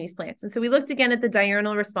photosynthesis in these plants. And so we looked again at the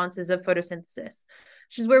diurnal responses of photosynthesis,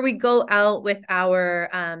 which is where we go out with our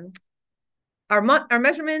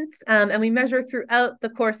measurements, and we measure throughout the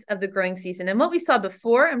course of the growing season. And what we saw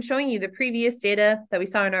before, I'm showing you the previous data that we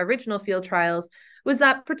saw in our original field trials, was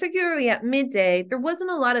that particularly at midday, there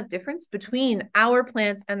wasn't a lot of difference between our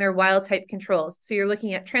plants and their wild type controls. So you're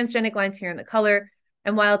looking at transgenic lines here in the color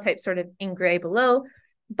and wild type sort of in gray below.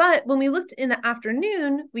 But when we looked in the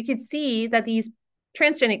afternoon, we could see that these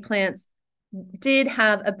transgenic plants did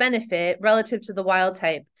have a benefit relative to the wild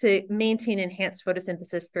type to maintain enhanced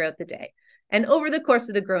photosynthesis throughout the day. And over the course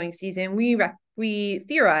of the growing season, we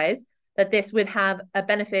theorized that this would have a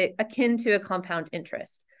benefit akin to a compound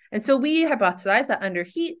interest. And so we hypothesized that under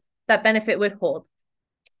heat, that benefit would hold.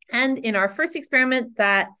 And in our first experiment,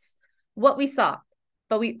 that's what we saw,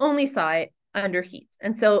 but we only saw it under heat.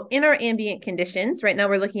 And so in our ambient conditions, right now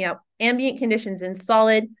we're looking at ambient conditions in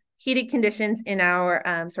solid, heated conditions in our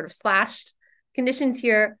sort of slashed conditions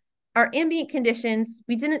here. Our ambient conditions,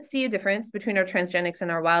 we didn't see a difference between our transgenics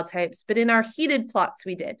and our wild types, but in our heated plots,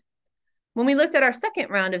 we did. When we looked at our second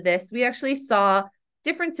round of this, we actually saw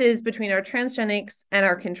differences between our transgenics and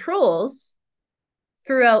our controls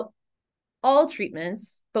throughout all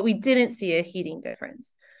treatments, but we didn't see a heating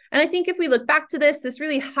difference. And I think if we look back to this, this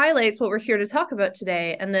really highlights what we're here to talk about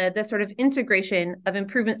today and the sort of integration of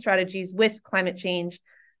improvement strategies with climate change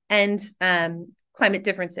and climate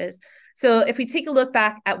differences. So if we take a look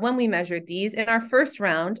back at when we measured these, in our first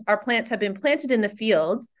round, our plants have been planted in the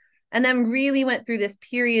field and then really went through this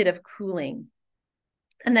period of cooling.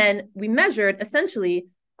 And then we measured essentially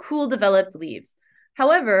cool developed leaves.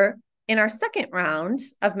 However, in our second round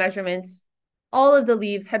of measurements, all of the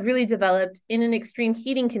leaves had really developed in an extreme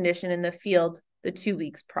heating condition in the field the 2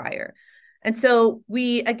 weeks prior. And so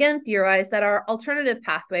we again theorized that our alternative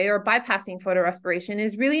pathway or bypassing photorespiration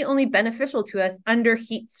is really only beneficial to us under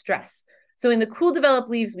heat stress. So in the cool developed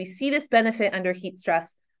leaves, we see this benefit under heat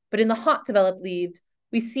stress, but in the hot developed leaves,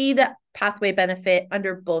 we see that pathway benefit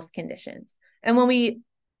under both conditions. And when we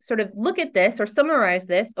sort of look at this or summarize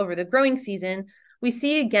this over the growing season, we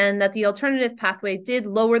see again that the alternative pathway did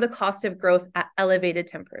lower the cost of growth at elevated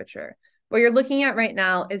temperature. What you're looking at right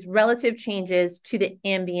now is relative changes to the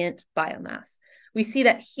ambient biomass. We see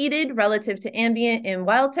that heated relative to ambient in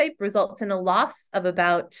wild type results in a loss of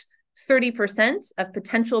about 30% of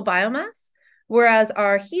potential biomass, whereas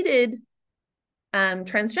our heated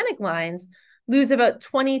transgenic lines lose about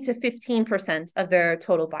 20 to 15% of their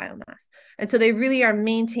total biomass. And so they really are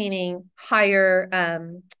maintaining higher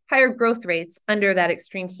growth rates under that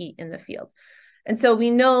extreme heat in the field. And so we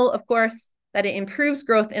know, of course, that it improves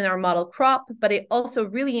growth in our model crop, but it also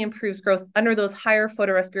really improves growth under those higher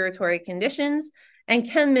photorespiratory conditions and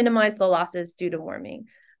can minimize the losses due to warming.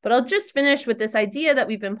 But I'll just finish with this idea that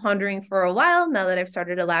we've been pondering for a while, now that I've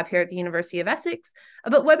started a lab here at the University of Essex,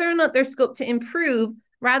 about whether or not there's scope to improve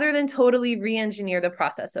rather than totally re-engineer the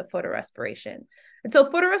process of photorespiration. And so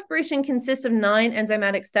photorespiration consists of 9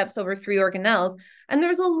 enzymatic steps over 3 organelles, and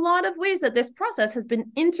there's a lot of ways that this process has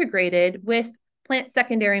been integrated with plant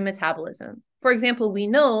secondary metabolism. For example, we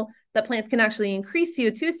know that plants can actually increase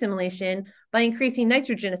CO2 assimilation by increasing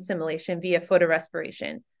nitrogen assimilation via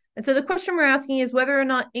photorespiration. And so the question we're asking is whether or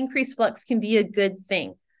not increased flux can be a good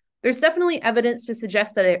thing. There's definitely evidence to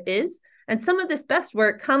suggest that it is, and some of this best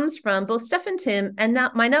work comes from both Steph and Tim and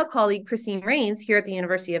my now colleague Christine Rains here at the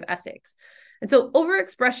University of Essex. And so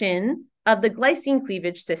overexpression of the glycine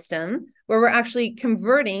cleavage system, where we're actually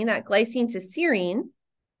converting that glycine to serine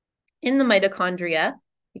in the mitochondria,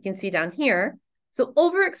 you can see down here. So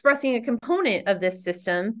overexpressing a component of this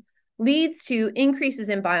system leads to increases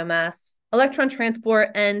in biomass, electron transport,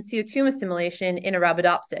 and CO2 assimilation in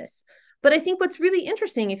Arabidopsis. But I think what's really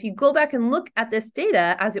interesting, if you go back and look at this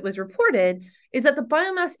data as it was reported, is that the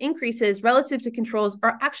biomass increases relative to controls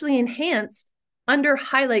are actually enhanced under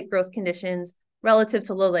high light growth conditions relative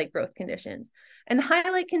to low light growth conditions. And high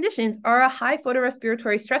light conditions are a high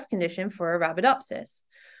photorespiratory stress condition for Arabidopsis.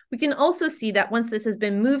 We can also see that once this has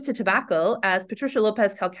been moved to tobacco, as Patricia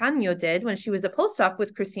Lopez Calcaño did when she was a postdoc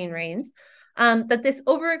with Christine Rains, that this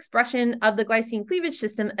overexpression of the glycine cleavage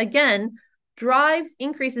system, again, drives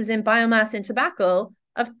increases in biomass in tobacco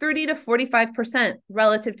of 30 to 45%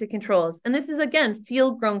 relative to controls. And this is, again,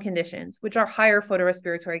 field-grown conditions, which are higher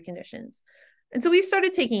photorespiratory conditions. And so we've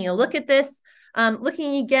started taking a look at this,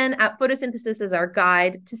 looking again at photosynthesis as our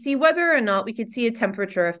guide to see whether or not we could see a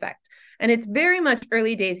temperature effect. And it's very much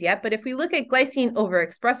early days yet, but if we look at glycine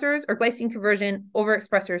overexpressors or glycine conversion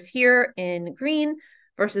overexpressors here in green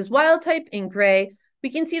versus wild type in gray, we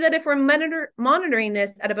can see that if we're monitoring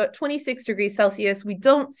this at about 26 degrees Celsius, we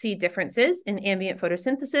don't see differences in ambient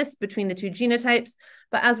photosynthesis between the two genotypes.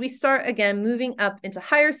 But as we start again moving up into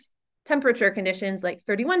higher temperature conditions like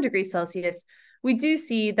 31 degrees Celsius, we do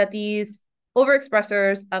see that these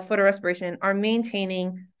overexpressors of photorespiration are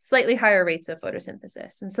maintaining slightly higher rates of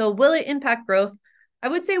photosynthesis. And so will it impact growth? I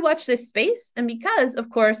would say watch this space. And because, of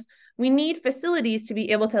course, we need facilities to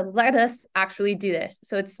be able to let us actually do this.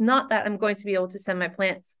 So it's not that I'm going to be able to send my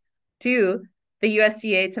plants to the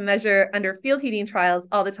USDA to measure under field heating trials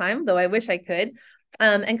all the time, though I wish I could.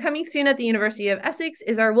 And coming soon at the University of Essex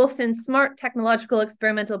is our Wolfson Smart Technological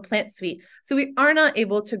Experimental Plant Suite. So we are not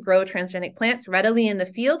able to grow transgenic plants readily in the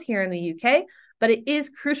field here in the UK, but it is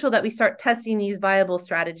crucial that we start testing these viable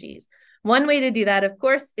strategies. One way to do that, of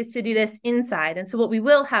course, is to do this inside. And so what we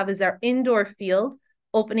will have is our indoor field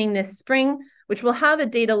opening this spring, which will have a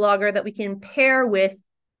data logger that we can pair with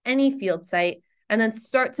any field site and then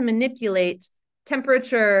start to manipulate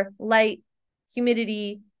temperature, light,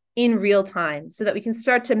 humidity in real time so that we can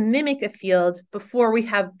start to mimic a field before we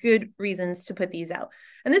have good reasons to put these out.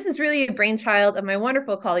 And this is really a brainchild of my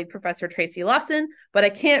wonderful colleague, Professor Tracy Lawson, but I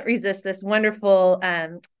can't resist this wonderful,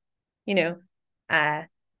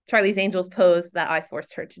 Charlie's Angels pose that I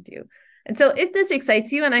forced her to do. And so if this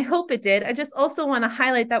excites you, and I hope it did, I just also want to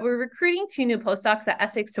highlight that we're recruiting 2 new postdocs at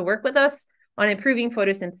Essex to work with us on improving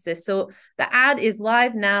photosynthesis. So the ad is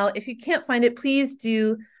live now. If you can't find it, please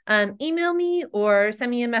do email me or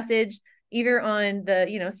send me a message either on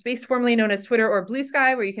the space formerly known as Twitter or Blue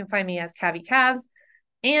Sky, where you can find me as Cavi Cavs.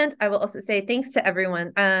 And I will also say thanks to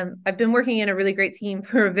everyone. I've been working in a really great team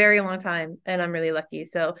for a very long time, and I'm really lucky.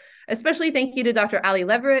 So especially thank you to Dr. Ali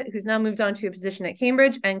Leverett, who's now moved on to a position at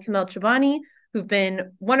Cambridge, and Kamel Chobani, who've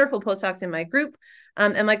been wonderful postdocs in my group,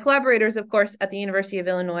 and my collaborators, of course, at the University of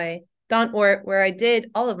Illinois, Don Ort, where I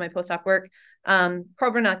did all of my postdoc work, Carl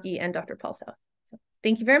Bernacki, and Dr. Paul South. So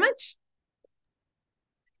thank you very much.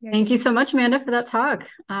 Thank you so much, Amanda, for that talk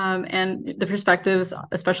and the perspectives,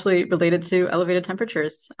 especially related to elevated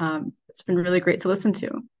temperatures. It's been really great to listen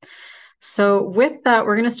to. So with that,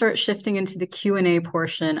 we're going to start shifting into the Q&A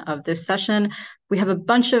portion of this session. We have a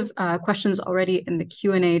bunch of questions already in the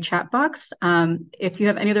Q&A chat box. If you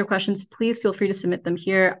have any other questions, please feel free to submit them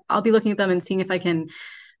here. I'll be looking at them and seeing if I can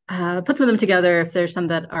put some of them together if there's some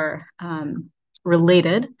that are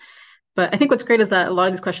related. But I think what's great is that a lot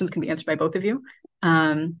of these questions can be answered by both of you.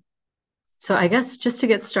 So I guess just to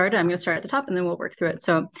get started, I'm going to start at the top and then we'll work through it.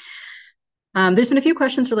 So there's been a few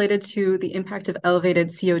questions related to the impact of elevated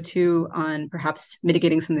CO2 on perhaps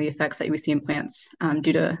mitigating some of the effects that we see in plants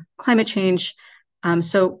due to climate change.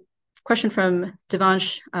 So question from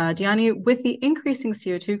Devansh Diani, with the increasing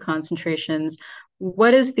CO2 concentrations,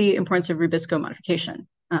 what is the importance of rubisco modification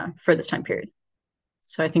for this time period?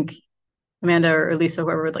 So I think Amanda or Lisa,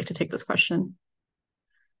 whoever would like to take this question.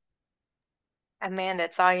 Amanda,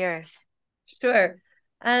 it's all yours. Sure.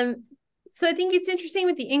 So I think it's interesting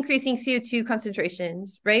with the increasing CO2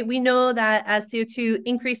 concentrations, right? We know that as CO2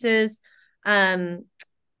 increases, the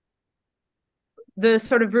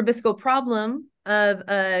sort of rubisco problem of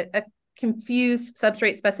a confused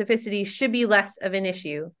substrate specificity should be less of an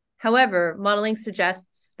issue. However, modeling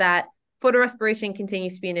suggests that photorespiration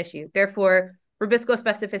continues to be an issue. Therefore, rubisco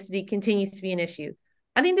specificity continues to be an issue.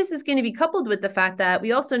 I think this is going to be coupled with the fact that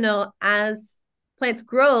we also know as plants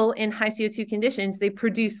grow in high CO2 conditions, they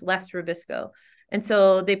produce less rubisco. And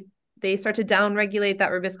so they start to downregulate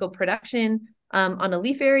that rubisco production on a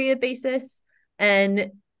leaf area basis. And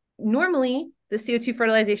normally the CO2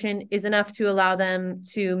 fertilization is enough to allow them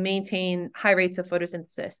to maintain high rates of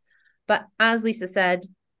photosynthesis. But as Lisa said,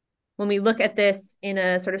 when we look at this in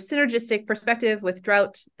a sort of synergistic perspective with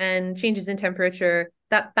drought and changes in temperature,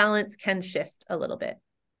 that balance can shift a little bit.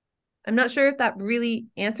 I'm not sure if that really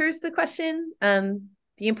answers the question. The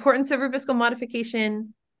importance of rubisco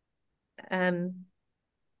modification, I'm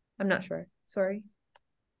not sure. Sorry.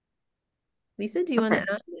 Lisa, do you want to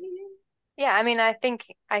add anything? Yeah, I mean, I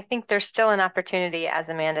think there's still an opportunity, as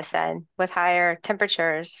Amanda said, with higher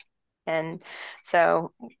temperatures. And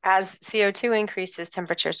so as CO2 increases,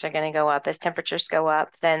 temperatures are going to go up. As temperatures go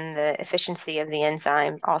up, then the efficiency of the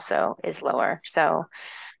enzyme also is lower. So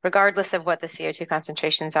regardless of what the CO2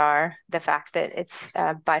 concentrations are, the fact that it's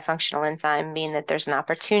a bifunctional enzyme mean that there's an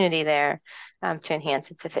opportunity there to enhance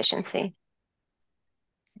its efficiency.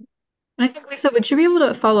 I think, Lisa, would you be able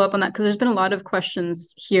to follow up on that? Because there's been a lot of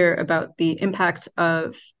questions here about the impact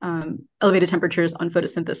of elevated temperatures on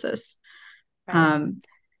photosynthesis. Right.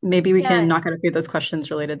 maybe we can knock out a few of those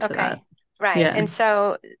questions related to that. Right. Yeah. And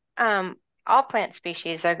so all plant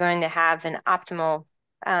species are going to have an optimal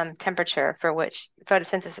temperature for which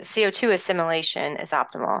photosynthesis, CO2 assimilation is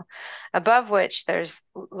optimal, above which there's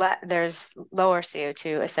lower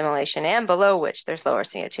CO2 assimilation, and below which there's lower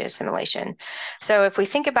CO2 assimilation. So if we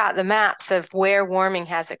think about the maps of where warming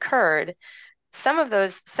has occurred, some of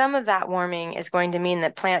that warming is going to mean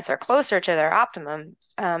that plants are closer to their optimum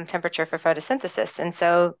temperature for photosynthesis, and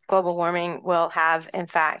so global warming will have, in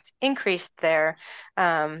fact, increased their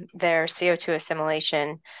CO2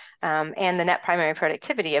 assimilation and the net primary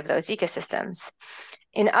productivity of those ecosystems.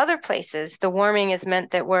 In other places, the warming has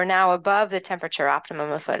meant that we're now above the temperature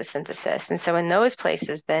optimum of photosynthesis. And so in those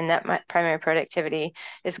places, the net primary productivity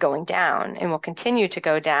is going down and will continue to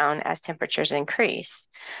go down as temperatures increase.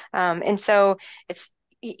 And so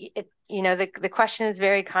the question is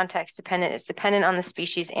very context dependent. It's dependent on the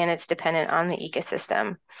species and it's dependent on the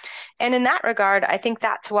ecosystem. And in that regard, I think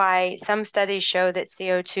that's why some studies show that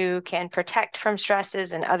CO2 can protect from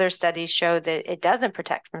stresses and other studies show that it doesn't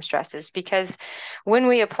protect from stresses, because when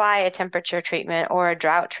we apply a temperature treatment or a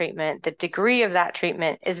drought treatment, the degree of that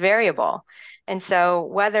treatment is variable. And so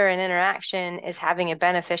whether an interaction is having a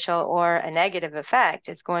beneficial or a negative effect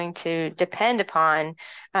is going to depend upon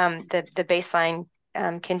the baseline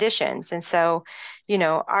conditions. And so,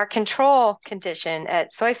 our control condition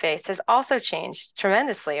at Soyface has also changed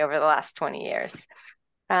tremendously over the last 20 years.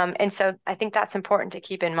 And so I think that's important to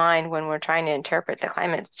keep in mind when we're trying to interpret the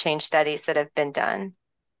climate change studies that have been done.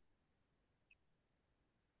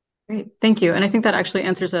 Great, thank you. And I think that actually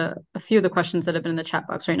answers a few of the questions that have been in the chat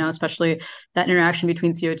box right now, especially that interaction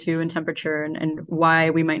between CO2 and temperature and why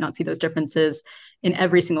we might not see those differences in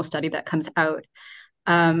every single study that comes out.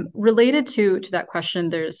 Related to that question,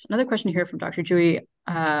 there's another question here from Dr. Jui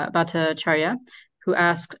Bhattacharya, who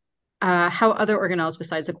asked how other organelles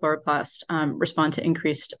besides the chloroplast respond to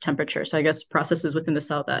increased temperature. So I guess processes within the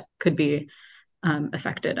cell that could be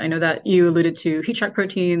affected. I know that you alluded to heat shock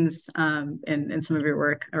proteins in some of your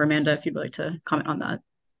work, or Amanda, if you'd like to comment on that.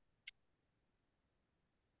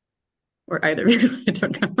 Or either of you, I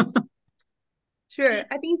don't know. Sure.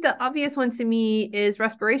 I think the obvious one to me is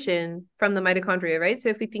respiration from the mitochondria, right? So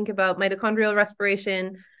if we think about mitochondrial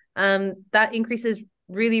respiration, that increases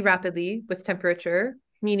really rapidly with temperature,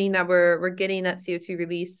 meaning that we're getting that CO2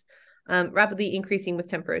 release rapidly increasing with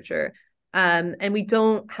temperature. And we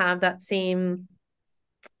don't have that same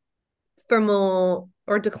thermal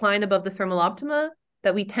or decline above the thermal optima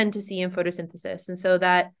that we tend to see in photosynthesis. And so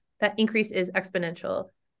that increase is exponential.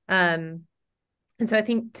 And so I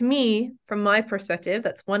think, to me, from my perspective,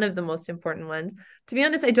 that's one of the most important ones. To be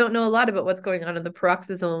honest, I don't know a lot about what's going on in the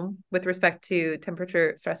peroxisome with respect to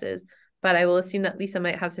temperature stresses, but I will assume that Lisa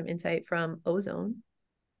might have some insight from ozone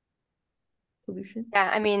pollution. Yeah,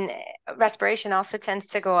 I mean, respiration also tends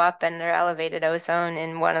to go up and there are elevated ozone,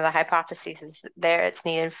 and one of the hypotheses is there it's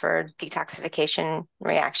needed for detoxification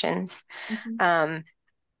reactions. Mm-hmm.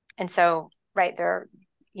 And so, right there,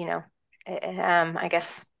 I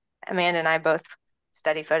guess Amanda and I both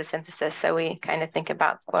study photosynthesis, so we kind of think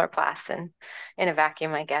about chloroplasts in a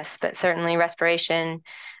vacuum, I guess. But certainly respiration,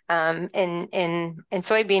 in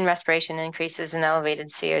soybean, respiration increases in elevated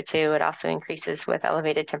CO2. It also increases with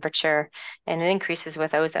elevated temperature, and it increases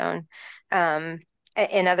with ozone.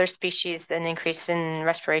 In other species, an increase in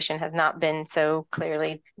respiration has not been so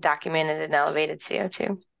clearly documented in elevated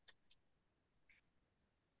CO2.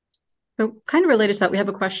 So kind of related to that, we have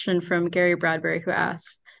a question from Gary Bradbury, who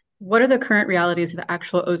asks, what are the current realities of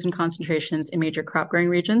actual ozone concentrations in major crop growing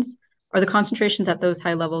regions? Are the concentrations at those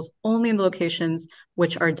high levels only in the locations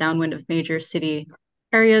which are downwind of major city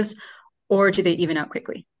areas, or do they even out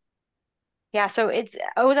quickly? Yeah, so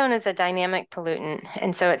ozone is a dynamic pollutant,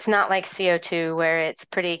 and so it's not like CO2 where it's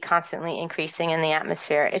pretty constantly increasing in the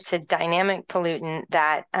atmosphere. It's a dynamic pollutant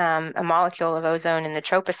that a molecule of ozone in the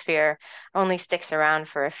troposphere only sticks around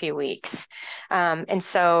for a few weeks. And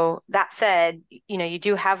so that said, you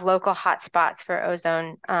do have local hotspots for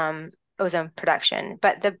ozone production,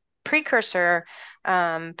 but the precursor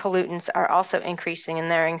pollutants are also increasing,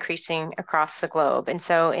 and they're increasing across the globe. And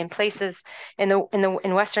so in places in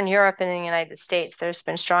Western Europe and in the United States, there's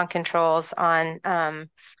been strong controls on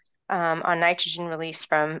nitrogen release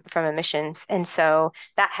from emissions. And so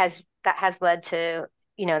that has led to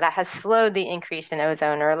that has slowed the increase in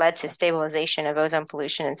ozone or led to stabilization of ozone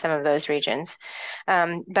pollution in some of those regions.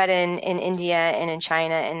 But in India and in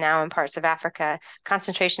China and now in parts of Africa,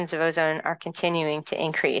 concentrations of ozone are continuing to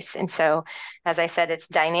increase. And so, as I said, it's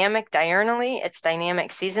dynamic diurnally, it's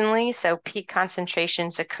dynamic seasonally. So peak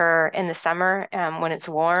concentrations occur in the summer when it's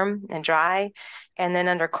warm and dry. And then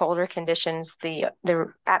under colder conditions, the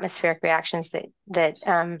atmospheric reactions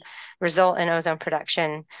that result in ozone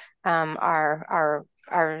production are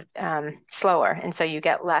slower, and so you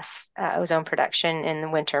get less ozone production in the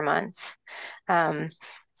winter months.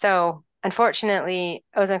 So unfortunately,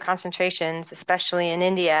 ozone concentrations, especially in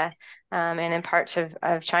India and in parts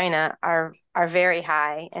of China, are very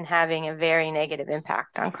high and having a very negative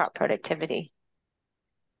impact on crop productivity.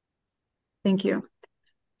 Thank you.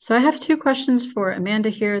 So I have two questions for Amanda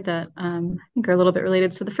here that I think are a little bit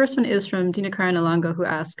related. So the first one is from Dinakara Nalango, who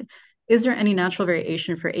asks, is there any natural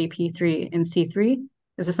variation for AP3 and C3?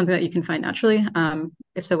 Is this something that you can find naturally?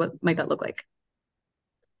 If so, what might that look like?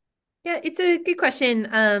 Yeah, it's a good question.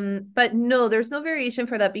 But no, there's no variation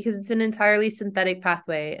for that because it's an entirely synthetic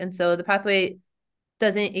pathway. And so the pathway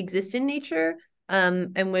doesn't exist in nature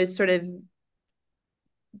and was sort of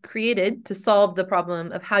created to solve the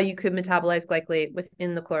problem of how you could metabolize glycolate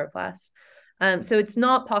within the chloroplast. So it's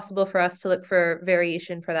not possible for us to look for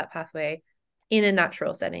variation for that pathway in a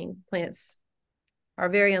natural setting. Plants are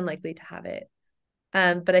very unlikely to have it.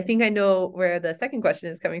 But I think I know where the second question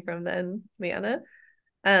is coming from then, Liana.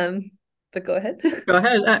 But go ahead. Go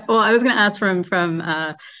ahead. Well, I was going to ask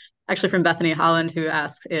actually from Bethany Holland, who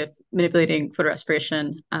asks if manipulating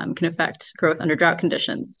photorespiration can affect growth under drought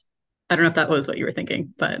conditions. I don't know if that was what you were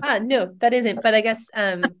thinking, but no, that isn't. But I guess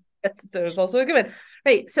there's also a good one.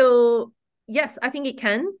 Right. So yes, I think it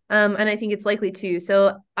can, and I think it's likely to.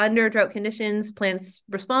 So under drought conditions, plants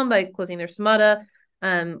respond by closing their stomata,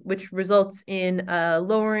 which results in a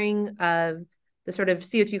lowering of the sort of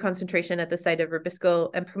CO2 concentration at the site of rubisco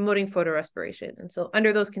and promoting photorespiration. And so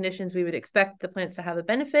under those conditions, we would expect the plants to have a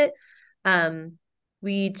benefit.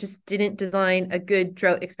 We just didn't design a good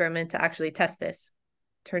drought experiment to actually test this.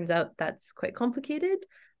 Turns out that's quite complicated.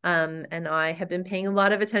 And I have been paying a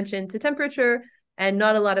lot of attention to temperature and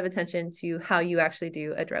not a lot of attention to how you actually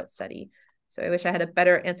do a drought study. So I wish I had a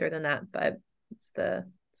better answer than that, but that's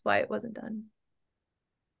why it wasn't done.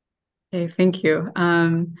 Okay, thank you.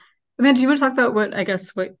 Amanda, do you want to talk about what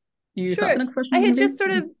you thought the next question was? I had just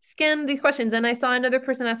sort of scanned the questions and I saw another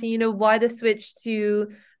person asking, why the switch to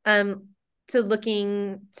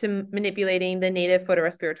looking to manipulating the native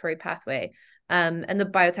photorespiratory pathway. And the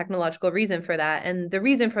biotechnological reason for that. And the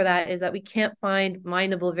reason for that is that we can't find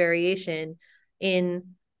mineable variation in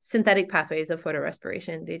synthetic pathways of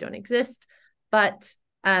photorespiration. They don't exist. But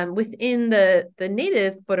within the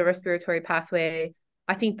native photorespiratory pathway,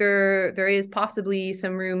 I think there is possibly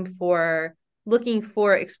some room for looking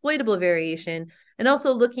for exploitable variation and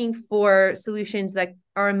also looking for solutions that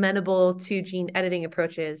are amenable to gene editing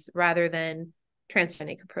approaches rather than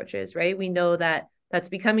transgenic approaches, right? We know that that's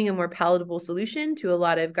becoming a more palatable solution to a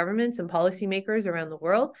lot of governments and policymakers around the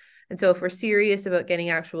world. And so if we're serious about getting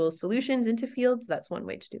actual solutions into fields, that's one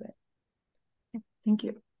way to do it. Thank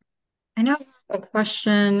you. I now have a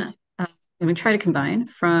question I'm going to try to combine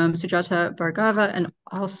from Sujata Bhargava and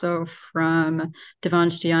also from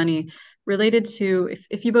Devansh Diani related to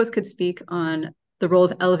if you both could speak on the role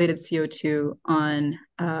of elevated CO2 on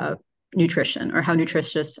nutrition or how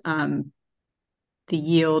nutritious the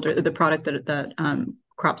yield or the product that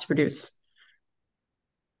crops produce.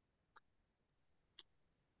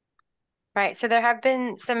 Right. So there have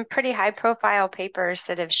been some pretty high profile papers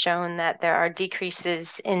that have shown that there are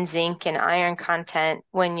decreases in zinc and iron content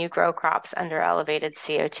when you grow crops under elevated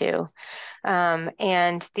CO2.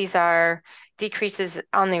 And these are decreases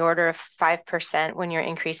on the order of 5% when you're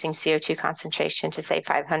increasing CO2 concentration to say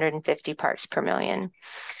 550 parts per million.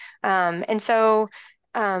 And so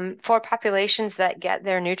for populations that get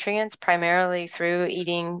their nutrients primarily through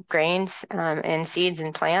eating grains and seeds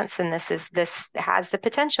and plants, and this has the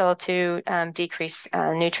potential to decrease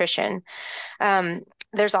nutrition.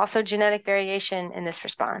 There's also genetic variation in this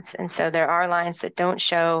response, and so there are lines that don't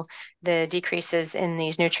show the decreases in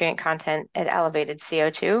these nutrient content at elevated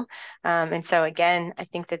CO2. And so again, I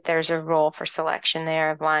think that there's a role for selection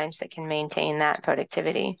there of lines that can maintain that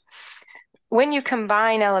productivity. When you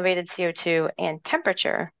combine elevated CO2 and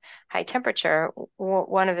temperature, high temperature,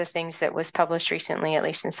 one of the things that was published recently, at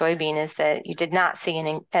least in soybean, is that you did not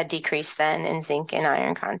see a decrease then in zinc and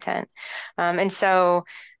iron content. And so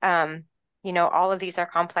all of these are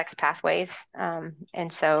complex pathways.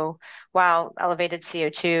 And so while elevated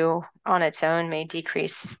CO2 on its own may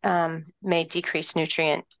decrease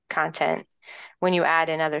nutrient content, when you add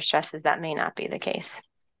in other stresses, that may not be the case.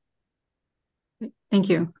 Thank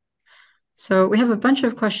you. So we have a bunch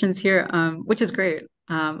of questions here, which is great.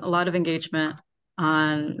 A lot of engagement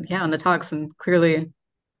on the talks, and clearly,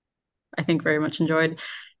 I think very much enjoyed.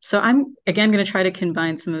 So I'm again going to try to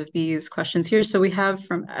combine some of these questions here. So we have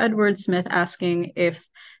from Edward Smith asking if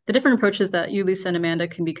the different approaches that you, Lisa, and Amanda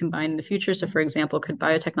can be combined in the future. So for example, could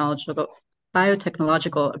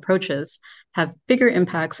biotechnological approaches have bigger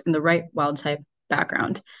impacts in the right wild type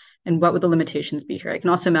background? And what would the limitations be here? I can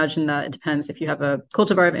also imagine that it depends if you have a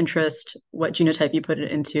cultivar of interest, what genotype you put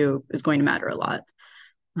it into is going to matter a lot.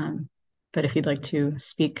 But if you'd like to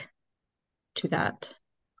speak to that.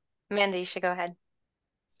 Amanda, you should go ahead.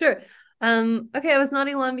 Sure. Okay, I was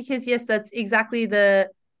nodding along because yes, that's exactly the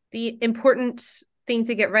important thing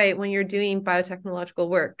to get right when you're doing biotechnological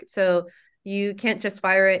work. So you can't just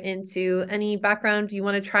fire it into any background. You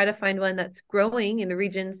want to try to find one that's growing in the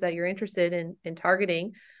regions that you're interested in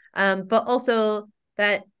targeting, but also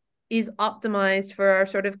that is optimized for our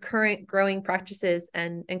sort of current growing practices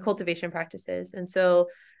and cultivation practices. And so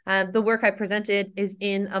the work I presented is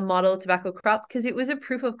in a model tobacco crop because it was a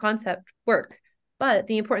proof of concept work. But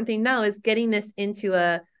the important thing now is getting this into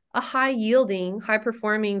a high yielding, high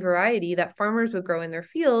performing variety that farmers would grow in their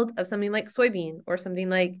field of something like soybean or something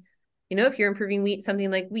like, if you're improving wheat,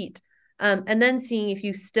 something like wheat. And then seeing if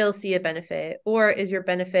you still see a benefit, or is your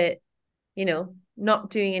benefit,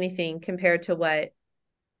 not doing anything compared to what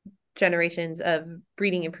generations of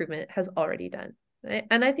breeding improvement has already done. Right?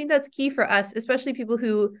 And I think that's key for us, especially people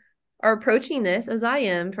who are approaching this, as I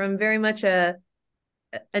am, from very much an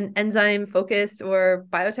enzyme focused or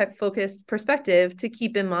biotech focused perspective, to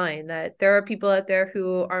keep in mind that there are people out there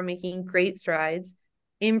who are making great strides,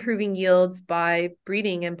 improving yields by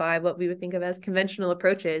breeding and by what we would think of as conventional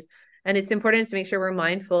approaches. And it's important to make sure we're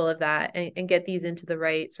mindful of that and get these into the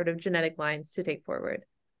right sort of genetic lines to take forward.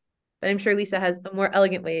 But I'm sure Lisa has a more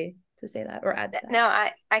elegant way to say that or add to that. No,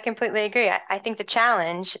 I completely agree. I think the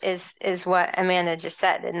challenge is what Amanda just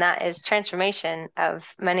said, and that is transformation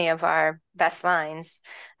of many of our best lines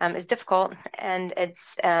is difficult, and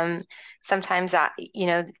it's sometimes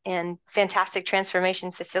and fantastic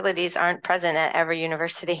transformation facilities aren't present at every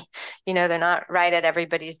university. They're not right at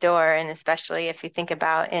everybody's door, and especially if you think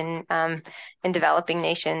about in developing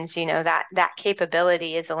nations, that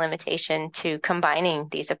capability is a limitation to combining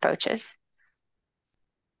these approaches.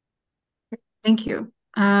 Thank you.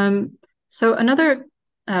 So another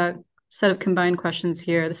set of combined questions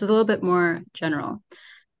here. This is a little bit more general,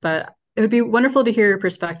 but it would be wonderful to hear your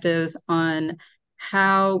perspectives on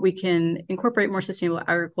how we can incorporate more sustainable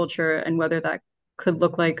agriculture and whether that could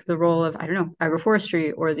look like the role of,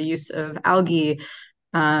 agroforestry or the use of algae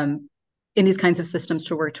in these kinds of systems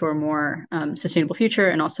to work to a more sustainable future,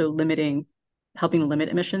 and also helping limit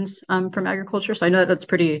emissions from agriculture. So I know that that's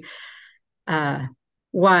pretty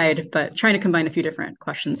wide, but trying to combine a few different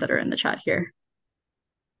questions that are in the chat here.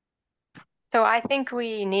 So I think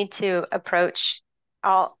we need to approach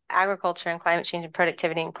all agriculture and climate change and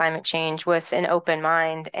productivity and climate change with an open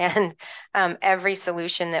mind, and every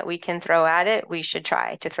solution that we can throw at it, we should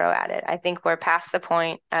try to throw at it. I think we're past the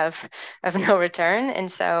point of no return.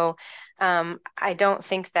 And so I don't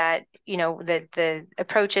think that, the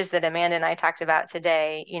approaches that Amanda and I talked about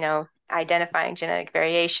today, identifying genetic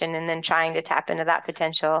variation and then trying to tap into that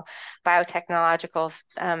potential,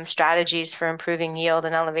 biotechnological strategies for improving yield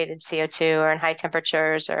in elevated CO2 or in high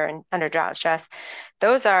temperatures or under drought stress.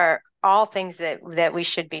 Those are all things that we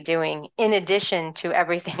should be doing in addition to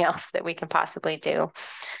everything else that we can possibly do.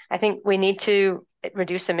 I think we need to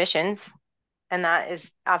reduce emissions, and that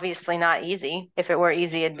is obviously not easy. If it were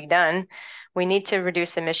easy, it'd be done. We need to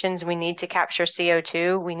reduce emissions. We need to capture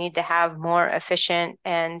CO2. We need to have more efficient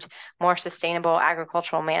and more sustainable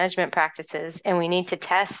agricultural management practices. And we need to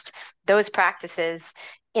test those practices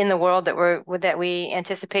in the world that we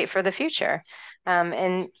anticipate for the future.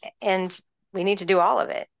 And we need to do all of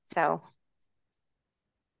it. So.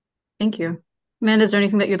 Thank you. Amanda, is there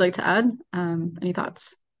anything that you'd like to add? Any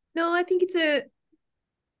thoughts? No, I think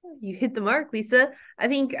you hit the mark, Lisa. I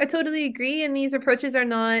think I totally agree. And these approaches are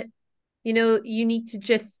not, unique to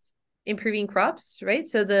just improving crops, right?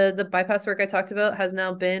 So the bypass work I talked about has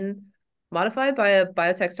now been modified by a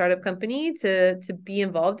biotech startup company to be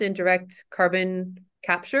involved in direct carbon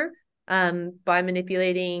capture by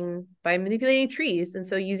manipulating trees. And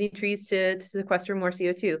so using trees to sequester more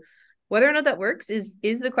CO2. Whether or not that works is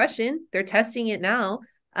the question. They're testing it now.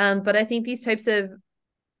 But I think these types of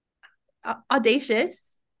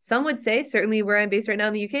audacious some would say, certainly where I'm based right now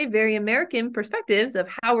in the UK, very American perspectives of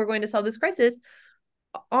how we're going to solve this crisis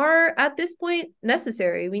are at this point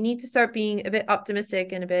necessary. We need to start being a bit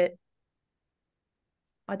optimistic and a bit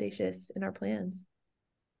audacious in our plans.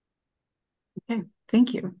 Okay,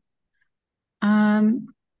 thank you.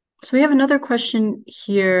 So we have another question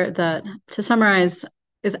here that, to summarize,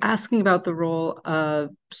 is asking about the role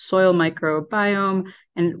of soil microbiome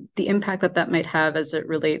and the impact that that might have as it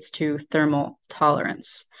relates to thermal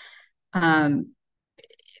tolerance.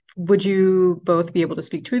 Would you both be able to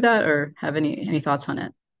speak to that or have any thoughts on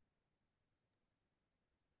it?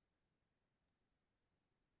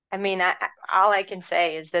 I mean, all I can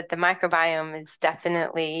say is that the microbiome is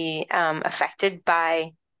definitely affected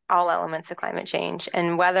by all elements of climate change,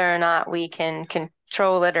 and whether or not we can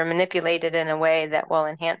control it or manipulate it in a way that will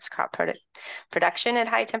enhance crop production at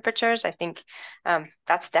high temperatures, I think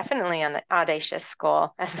that's definitely an audacious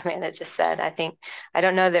goal, as Amanda just said. I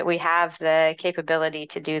don't know that we have the capability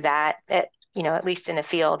to do that at least in a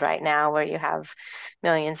field right now where you have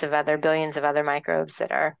billions of other microbes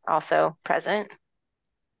that are also present.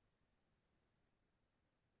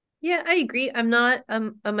 Yeah, I agree. I'm not a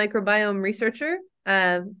microbiome researcher,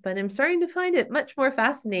 but I'm starting to find it much more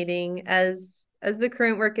fascinating as the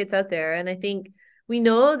current work gets out there. And I think we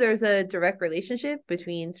know there's a direct relationship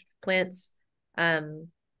between plants, arboreal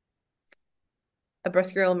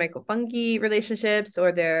microfungi relationships,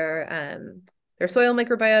 or their soil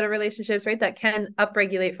microbiota relationships, right? That can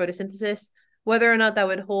upregulate photosynthesis. Whether or not that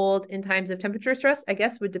would hold in times of temperature stress, I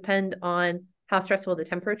guess, would depend on how stressful the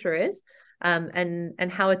temperature is.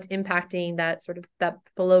 And how it's impacting that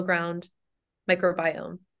below ground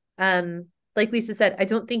microbiome. Like Lisa said, I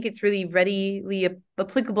don't think it's really readily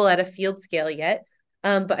applicable at a field scale yet,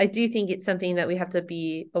 but I do think it's something that we have to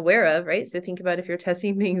be aware of, right? So think about if you're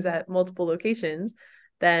testing things at multiple locations,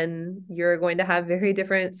 then you're going to have very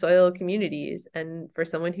different soil communities. And for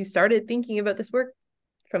someone who started thinking about this work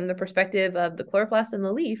from the perspective of the chloroplast in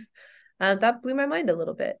the leaf, that blew my mind a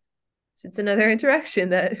little bit. So it's another interaction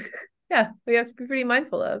that yeah, we have to be pretty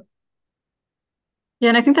mindful of. Yeah,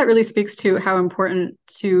 and I think that really speaks to how important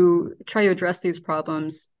to try to address these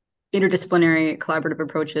problems. Interdisciplinary collaborative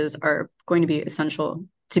approaches are going to be essential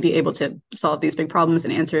to be able to solve these big problems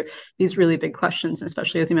and answer these really big questions. And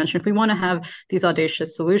especially, as you mentioned, if we want to have these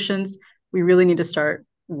audacious solutions, we really need to start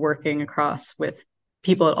working across with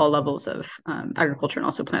people at all levels of agriculture and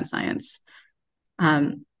also plant science.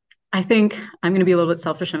 I think I'm going to be a little bit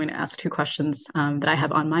selfish. I'm going to ask two questions that I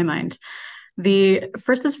have on my mind. The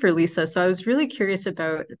first is for Lisa. So I was really curious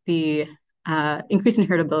about the increase in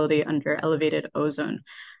heritability under elevated ozone,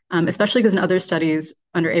 especially because in other studies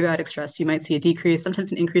under abiotic stress, you might see a decrease,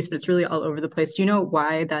 sometimes an increase, but it's really all over the place. Do you know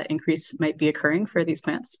why that increase might be occurring for these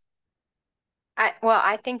plants?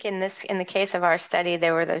 I think in the case of our study,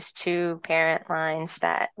 there were those two parent lines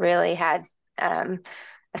that really had a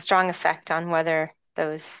strong effect on whether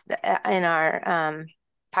those in our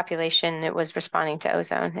population it was responding to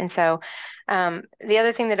ozone. And so the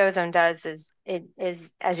other thing that ozone does is it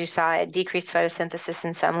is, as you saw, it decreased photosynthesis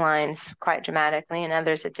in some lines quite dramatically, and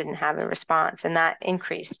others it didn't have a response, and that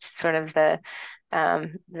increased sort of the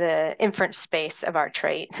inference space of our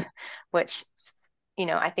trait, which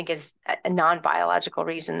I think is a non-biological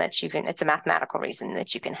reason that it's a mathematical reason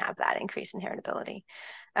that you can have that increase in heritability.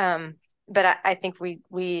 But I think we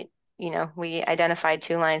identified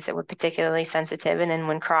two lines that were particularly sensitive, and then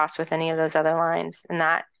when crossed with any of those other lines, and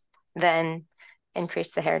that then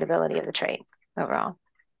increased the heritability of the trait overall.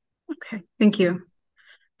 Okay, thank you.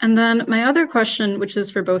 And then my other question, which is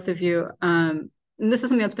for both of you, and this is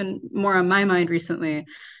something that's been more on my mind recently,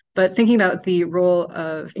 but thinking about the role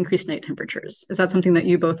of increased night temperatures, is that something that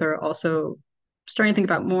you both are also starting to think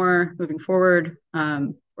about more moving forward,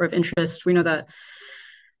 or of interest? We know that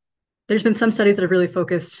there's been some studies that have really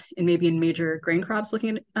focused in major grain crops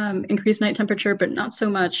looking at increased night temperature, but not so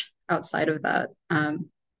much outside of that.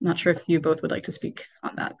 Not sure if you both would like to speak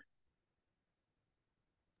on that.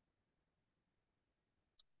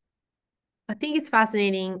 I think it's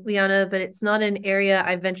fascinating, Liana, but it's not an area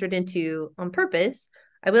I've ventured into on purpose.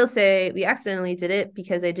 I will say we accidentally did it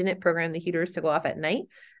because I didn't program the heaters to go off at night.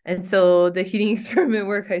 And so the heating experiment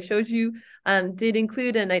work I showed you did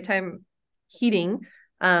include a nighttime heating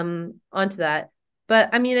onto that. But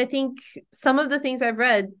I mean, I think some of the things I've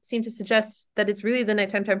read seem to suggest that it's really the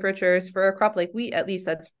nighttime temperatures for a crop like wheat, at least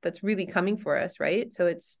that's really coming for us, right? So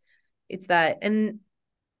it's that. And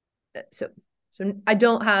so I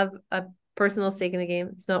don't have a personal stake in the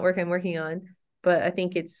game. It's not work I'm working on, but I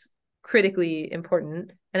think it's critically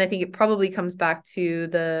important. And I think it probably comes back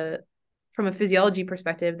to from a physiology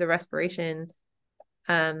perspective, the respiration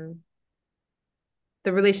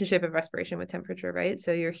the relationship of respiration with temperature, right?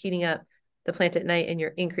 So you're heating up the plant at night and you're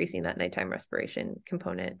increasing that nighttime respiration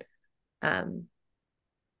component. And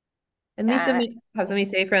Lisa might have something to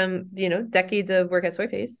say from, decades of work at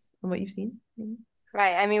Soyface and what you've seen.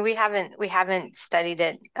 Right. I mean, we haven't studied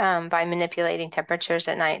it by manipulating temperatures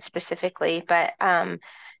at night specifically, but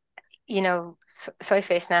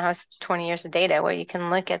Soyface now has 20 years of data where you can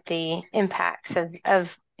look at the impacts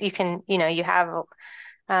of you have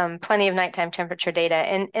plenty of nighttime temperature data,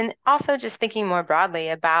 and also just thinking more broadly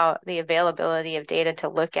about the availability of data to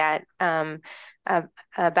look at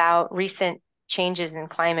about recent changes in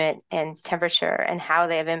climate and temperature and how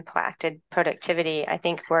they have impacted productivity. I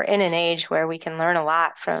think we're in an age where we can learn a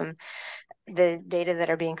lot from the data that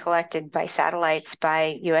are being collected by satellites,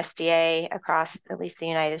 by USDA across at least the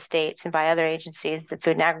United States, and by other agencies, the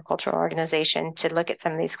Food and Agricultural Organization, to look at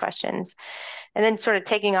some of these questions. And then sort of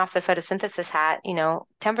taking off the photosynthesis hat,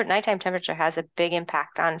 nighttime temperature has a big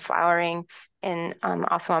impact on flowering and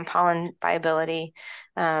also on pollen viability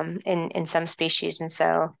in some species. And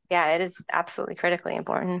so, yeah, it is absolutely critically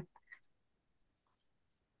important.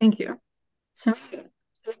 Thank you. So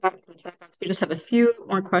we just have a few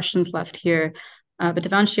more questions left here. But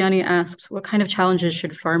Devanchiani asks, what kind of challenges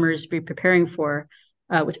should farmers be preparing for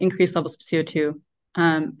with increased levels of CO2,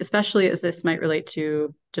 especially as this might relate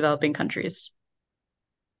to developing countries?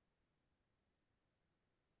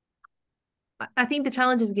 I think the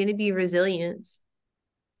challenge is going to be resilience,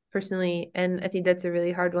 personally. And I think that's a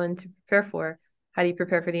really hard one to prepare for. How do you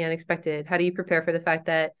prepare for the unexpected? How do you prepare for the fact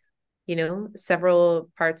that, several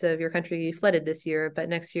parts of your country flooded this year, but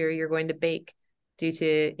next year you're going to bake due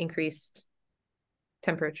to increased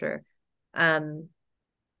temperature? And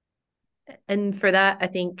for that, I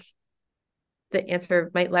think the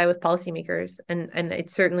answer might lie with policymakers. And it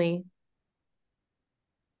certainly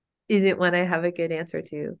isn't one I have a good answer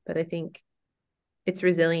to, but I think it's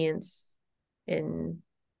resilience in,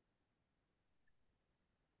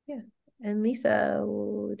 yeah. And Lisa,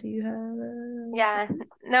 do you have Yeah,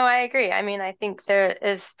 no, I agree. I mean, I think there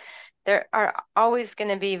are always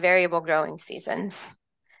going to be variable growing seasons,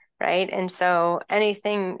 right? And so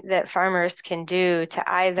anything that farmers can do to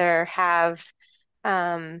either have,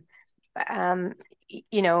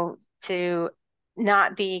 to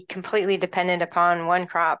not be completely dependent upon one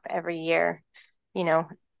crop every year,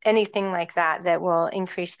 anything like that will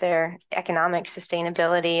increase their economic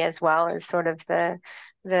sustainability as well as sort of the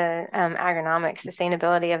agronomic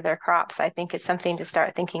sustainability of their crops, I think is something to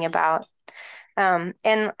start thinking about. And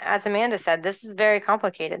as Amanda said, this is very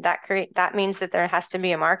complicated. That means that there has to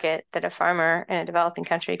be a market that a farmer in a developing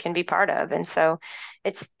country can be part of. And so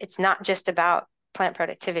it's not just about plant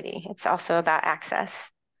productivity, it's also about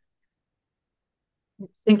access.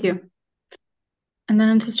 Thank you. And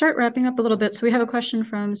then to start wrapping up a little bit, so we have a question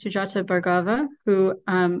from Sujata Bhargava, who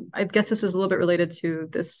I guess this is a little bit related to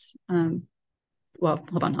this. Well,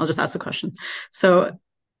 hold on, I'll just ask the question. So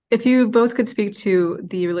if you both could speak to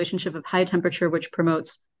the relationship of high temperature, which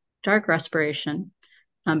promotes dark respiration,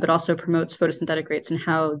 but also promotes photosynthetic rates, and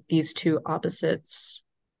how these two opposites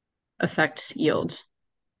affect yield,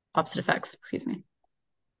 opposite effects, excuse me.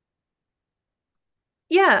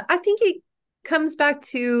 Yeah, I think it comes back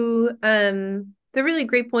to the really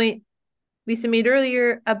great point Lisa made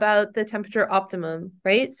earlier about the temperature optimum,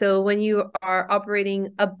 right? So when you are operating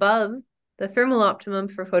above the thermal optimum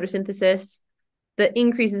for photosynthesis, the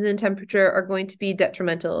increases in temperature are going to be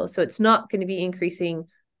detrimental. So it's not going to be increasing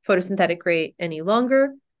photosynthetic rate any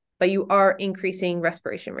longer, but you are increasing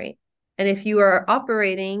respiration rate. And if you are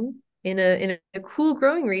operating in a cool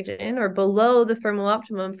growing region or below the thermal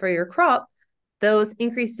optimum for your crop, those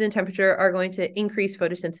increases in temperature are going to increase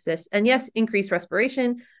photosynthesis. And yes, increase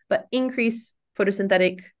respiration, but increase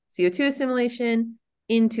photosynthetic CO2 assimilation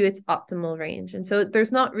into its optimal range. And so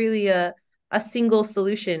there's not really a single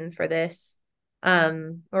solution for this,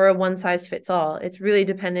 or a one size fits all. It's really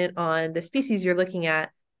dependent on the species you're looking at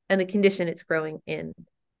and the condition it's growing in.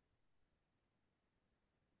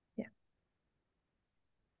 Yeah.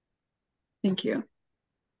 Thank you.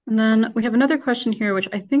 And then we have another question here, which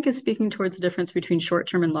I think is speaking towards the difference between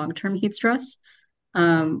short-term and long-term heat stress,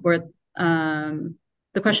 where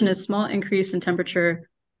the question is, small increase in temperature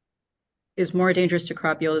is more dangerous to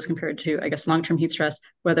crop yield as compared to, I guess, long-term heat stress,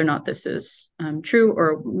 whether or not this is true,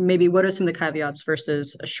 or maybe what are some of the caveats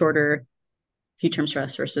versus a shorter heat term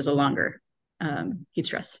stress versus a longer heat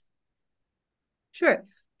stress? Sure.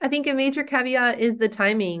 I think a major caveat is the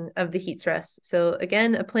timing of the heat stress. So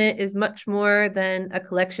again, a plant is much more than a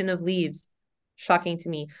collection of leaves, shocking to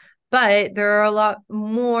me. But there are a lot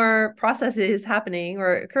more processes happening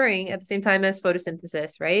or occurring at the same time as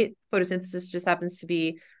photosynthesis, right? Photosynthesis just happens to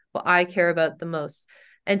be what I care about the most.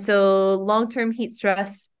 And so long-term heat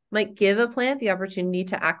stress might give a plant the opportunity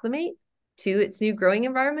to acclimate to its new growing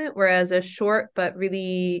environment, whereas a short but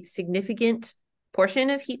really significant portion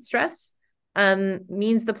of heat stress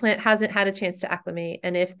means the plant hasn't had a chance to acclimate.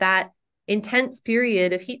 And if that intense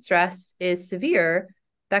period of heat stress is severe,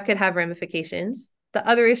 that could have ramifications. The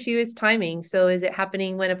other issue is timing. So is it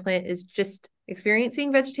happening when a plant is just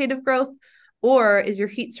experiencing vegetative growth, or is your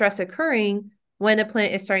heat stress occurring when a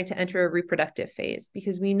plant is starting to enter a reproductive phase?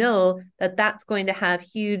 Because we know that that's going to have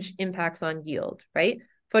huge impacts on yield, right?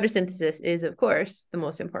 Photosynthesis is, of course, the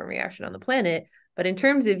most important reaction on the planet. But in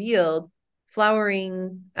terms of yield,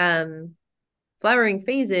 flowering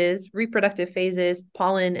phases, reproductive phases,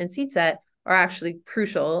 pollen and seed set are actually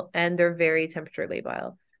crucial, and they're very temperature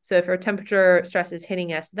labile. So if our temperature stress is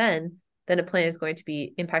hitting us then a plant is going to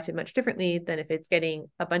be impacted much differently than if it's getting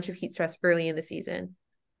a bunch of heat stress early in the season.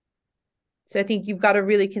 So I think you've got to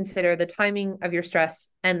really consider the timing of your stress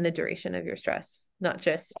and the duration of your stress, not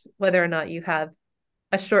just whether or not you have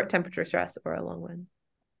a short temperature stress or a long one.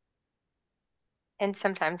 And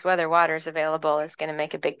sometimes whether water is available is going to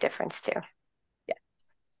make a big difference too. Yeah.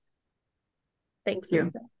 Thanks, Thank you.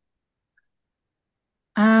 Lisa.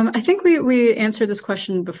 I think we answered this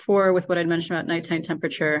question before with what I'd mentioned about nighttime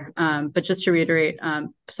temperature, but just to reiterate,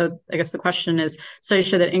 so I guess the question is, studies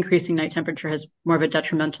show that increasing night temperature has more of a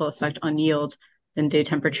detrimental effect on yield than day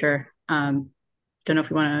temperature. Don't know if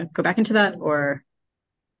we want to go back into that, or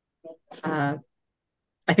I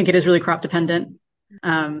think it is really crop dependent.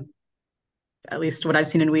 At least what I've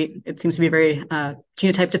seen in wheat, it seems to be very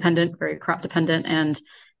genotype dependent, very crop dependent, and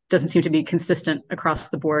doesn't seem to be consistent across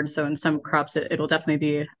the board. So in some crops, it'll definitely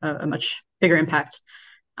be a much bigger impact.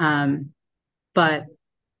 But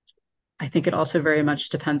I think it also very much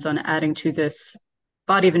depends on adding to this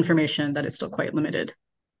body of information that is still quite limited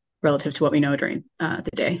relative to what we know during the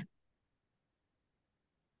day.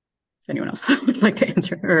 If anyone else would like to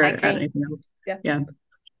answer or add anything else. Yeah.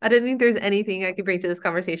 I don't think there's anything I could bring to this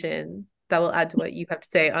conversation that will add to what you have to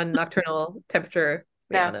say on nocturnal temperature.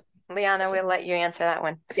 No, Liana, we'll let you answer that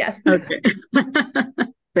one. Yes. Okay.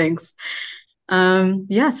 Thanks.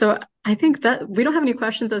 Yeah, so I think that we don't have any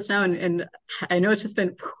questions as now, and I know it's just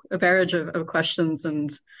been a barrage of questions, and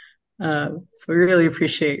so we really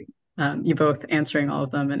appreciate you both answering all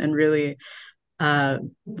of them and really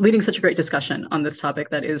leading such a great discussion on this topic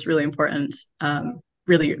that is really important,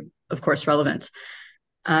 really, of course, relevant.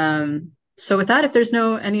 So with that, if there's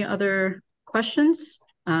any other questions,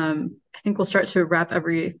 I think we'll start to wrap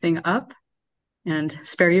everything up and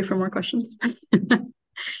spare you for more questions.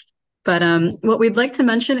 But what we'd like to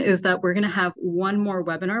mention is that we're going to have one more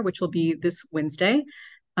webinar, which will be this Wednesday,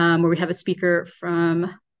 where we have a speaker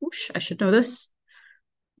from, I should know this.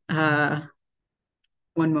 One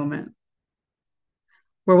moment.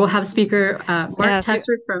 Where we'll have speaker Mark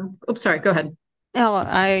Tesser from, sorry, go ahead. Oh,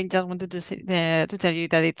 I just wanted to tell you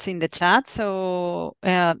that it's in the chat. So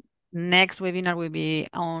next webinar will be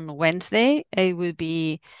on Wednesday. It will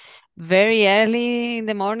be very early in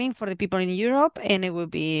the morning for the people in Europe, and it will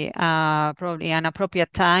be probably an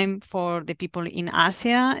appropriate time for the people in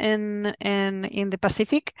Asia and in the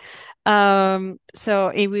Pacific. So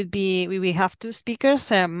it will be, we will have two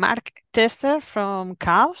speakers, Mark Tester from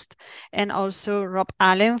KAUST, and also Rob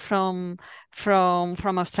Allen from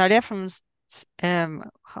Australia, from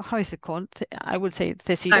how is it called? I would say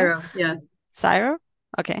CSIRO, yeah. CSIRO.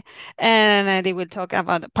 Okay, and they will talk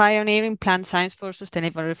about pioneering plant science for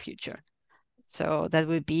sustainable future. So that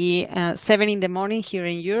will be 7 in the morning here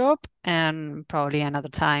in Europe, and probably another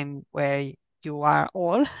time where you are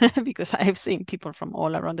all, because I've seen people from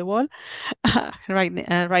all around the world right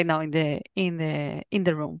now in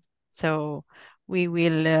the room. So we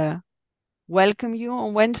will welcome you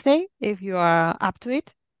on Wednesday if you are up to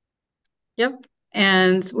it. Yep.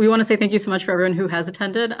 And we want to say thank you so much for everyone who has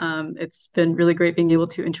attended. It's been really great being able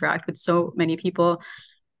to interact with so many people.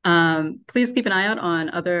 Please keep an eye out on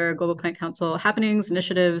other Global Plant Council happenings,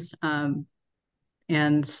 initiatives. And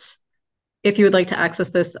if you would like to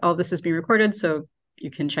access this, all of this is being recorded, so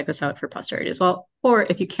you can check this out for posterity as well. Or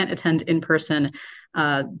if you can't attend in person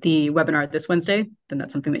the webinar this Wednesday, then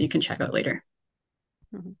that's something that you can check out later.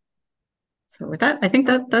 Mm-hmm. So with that, I think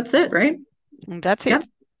that's it, right? That's it. Yep.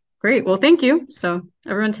 Great. Well, thank you. So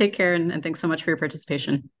everyone take care, and thanks so much for your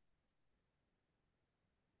participation.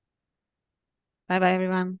 Bye-bye,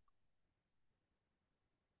 everyone.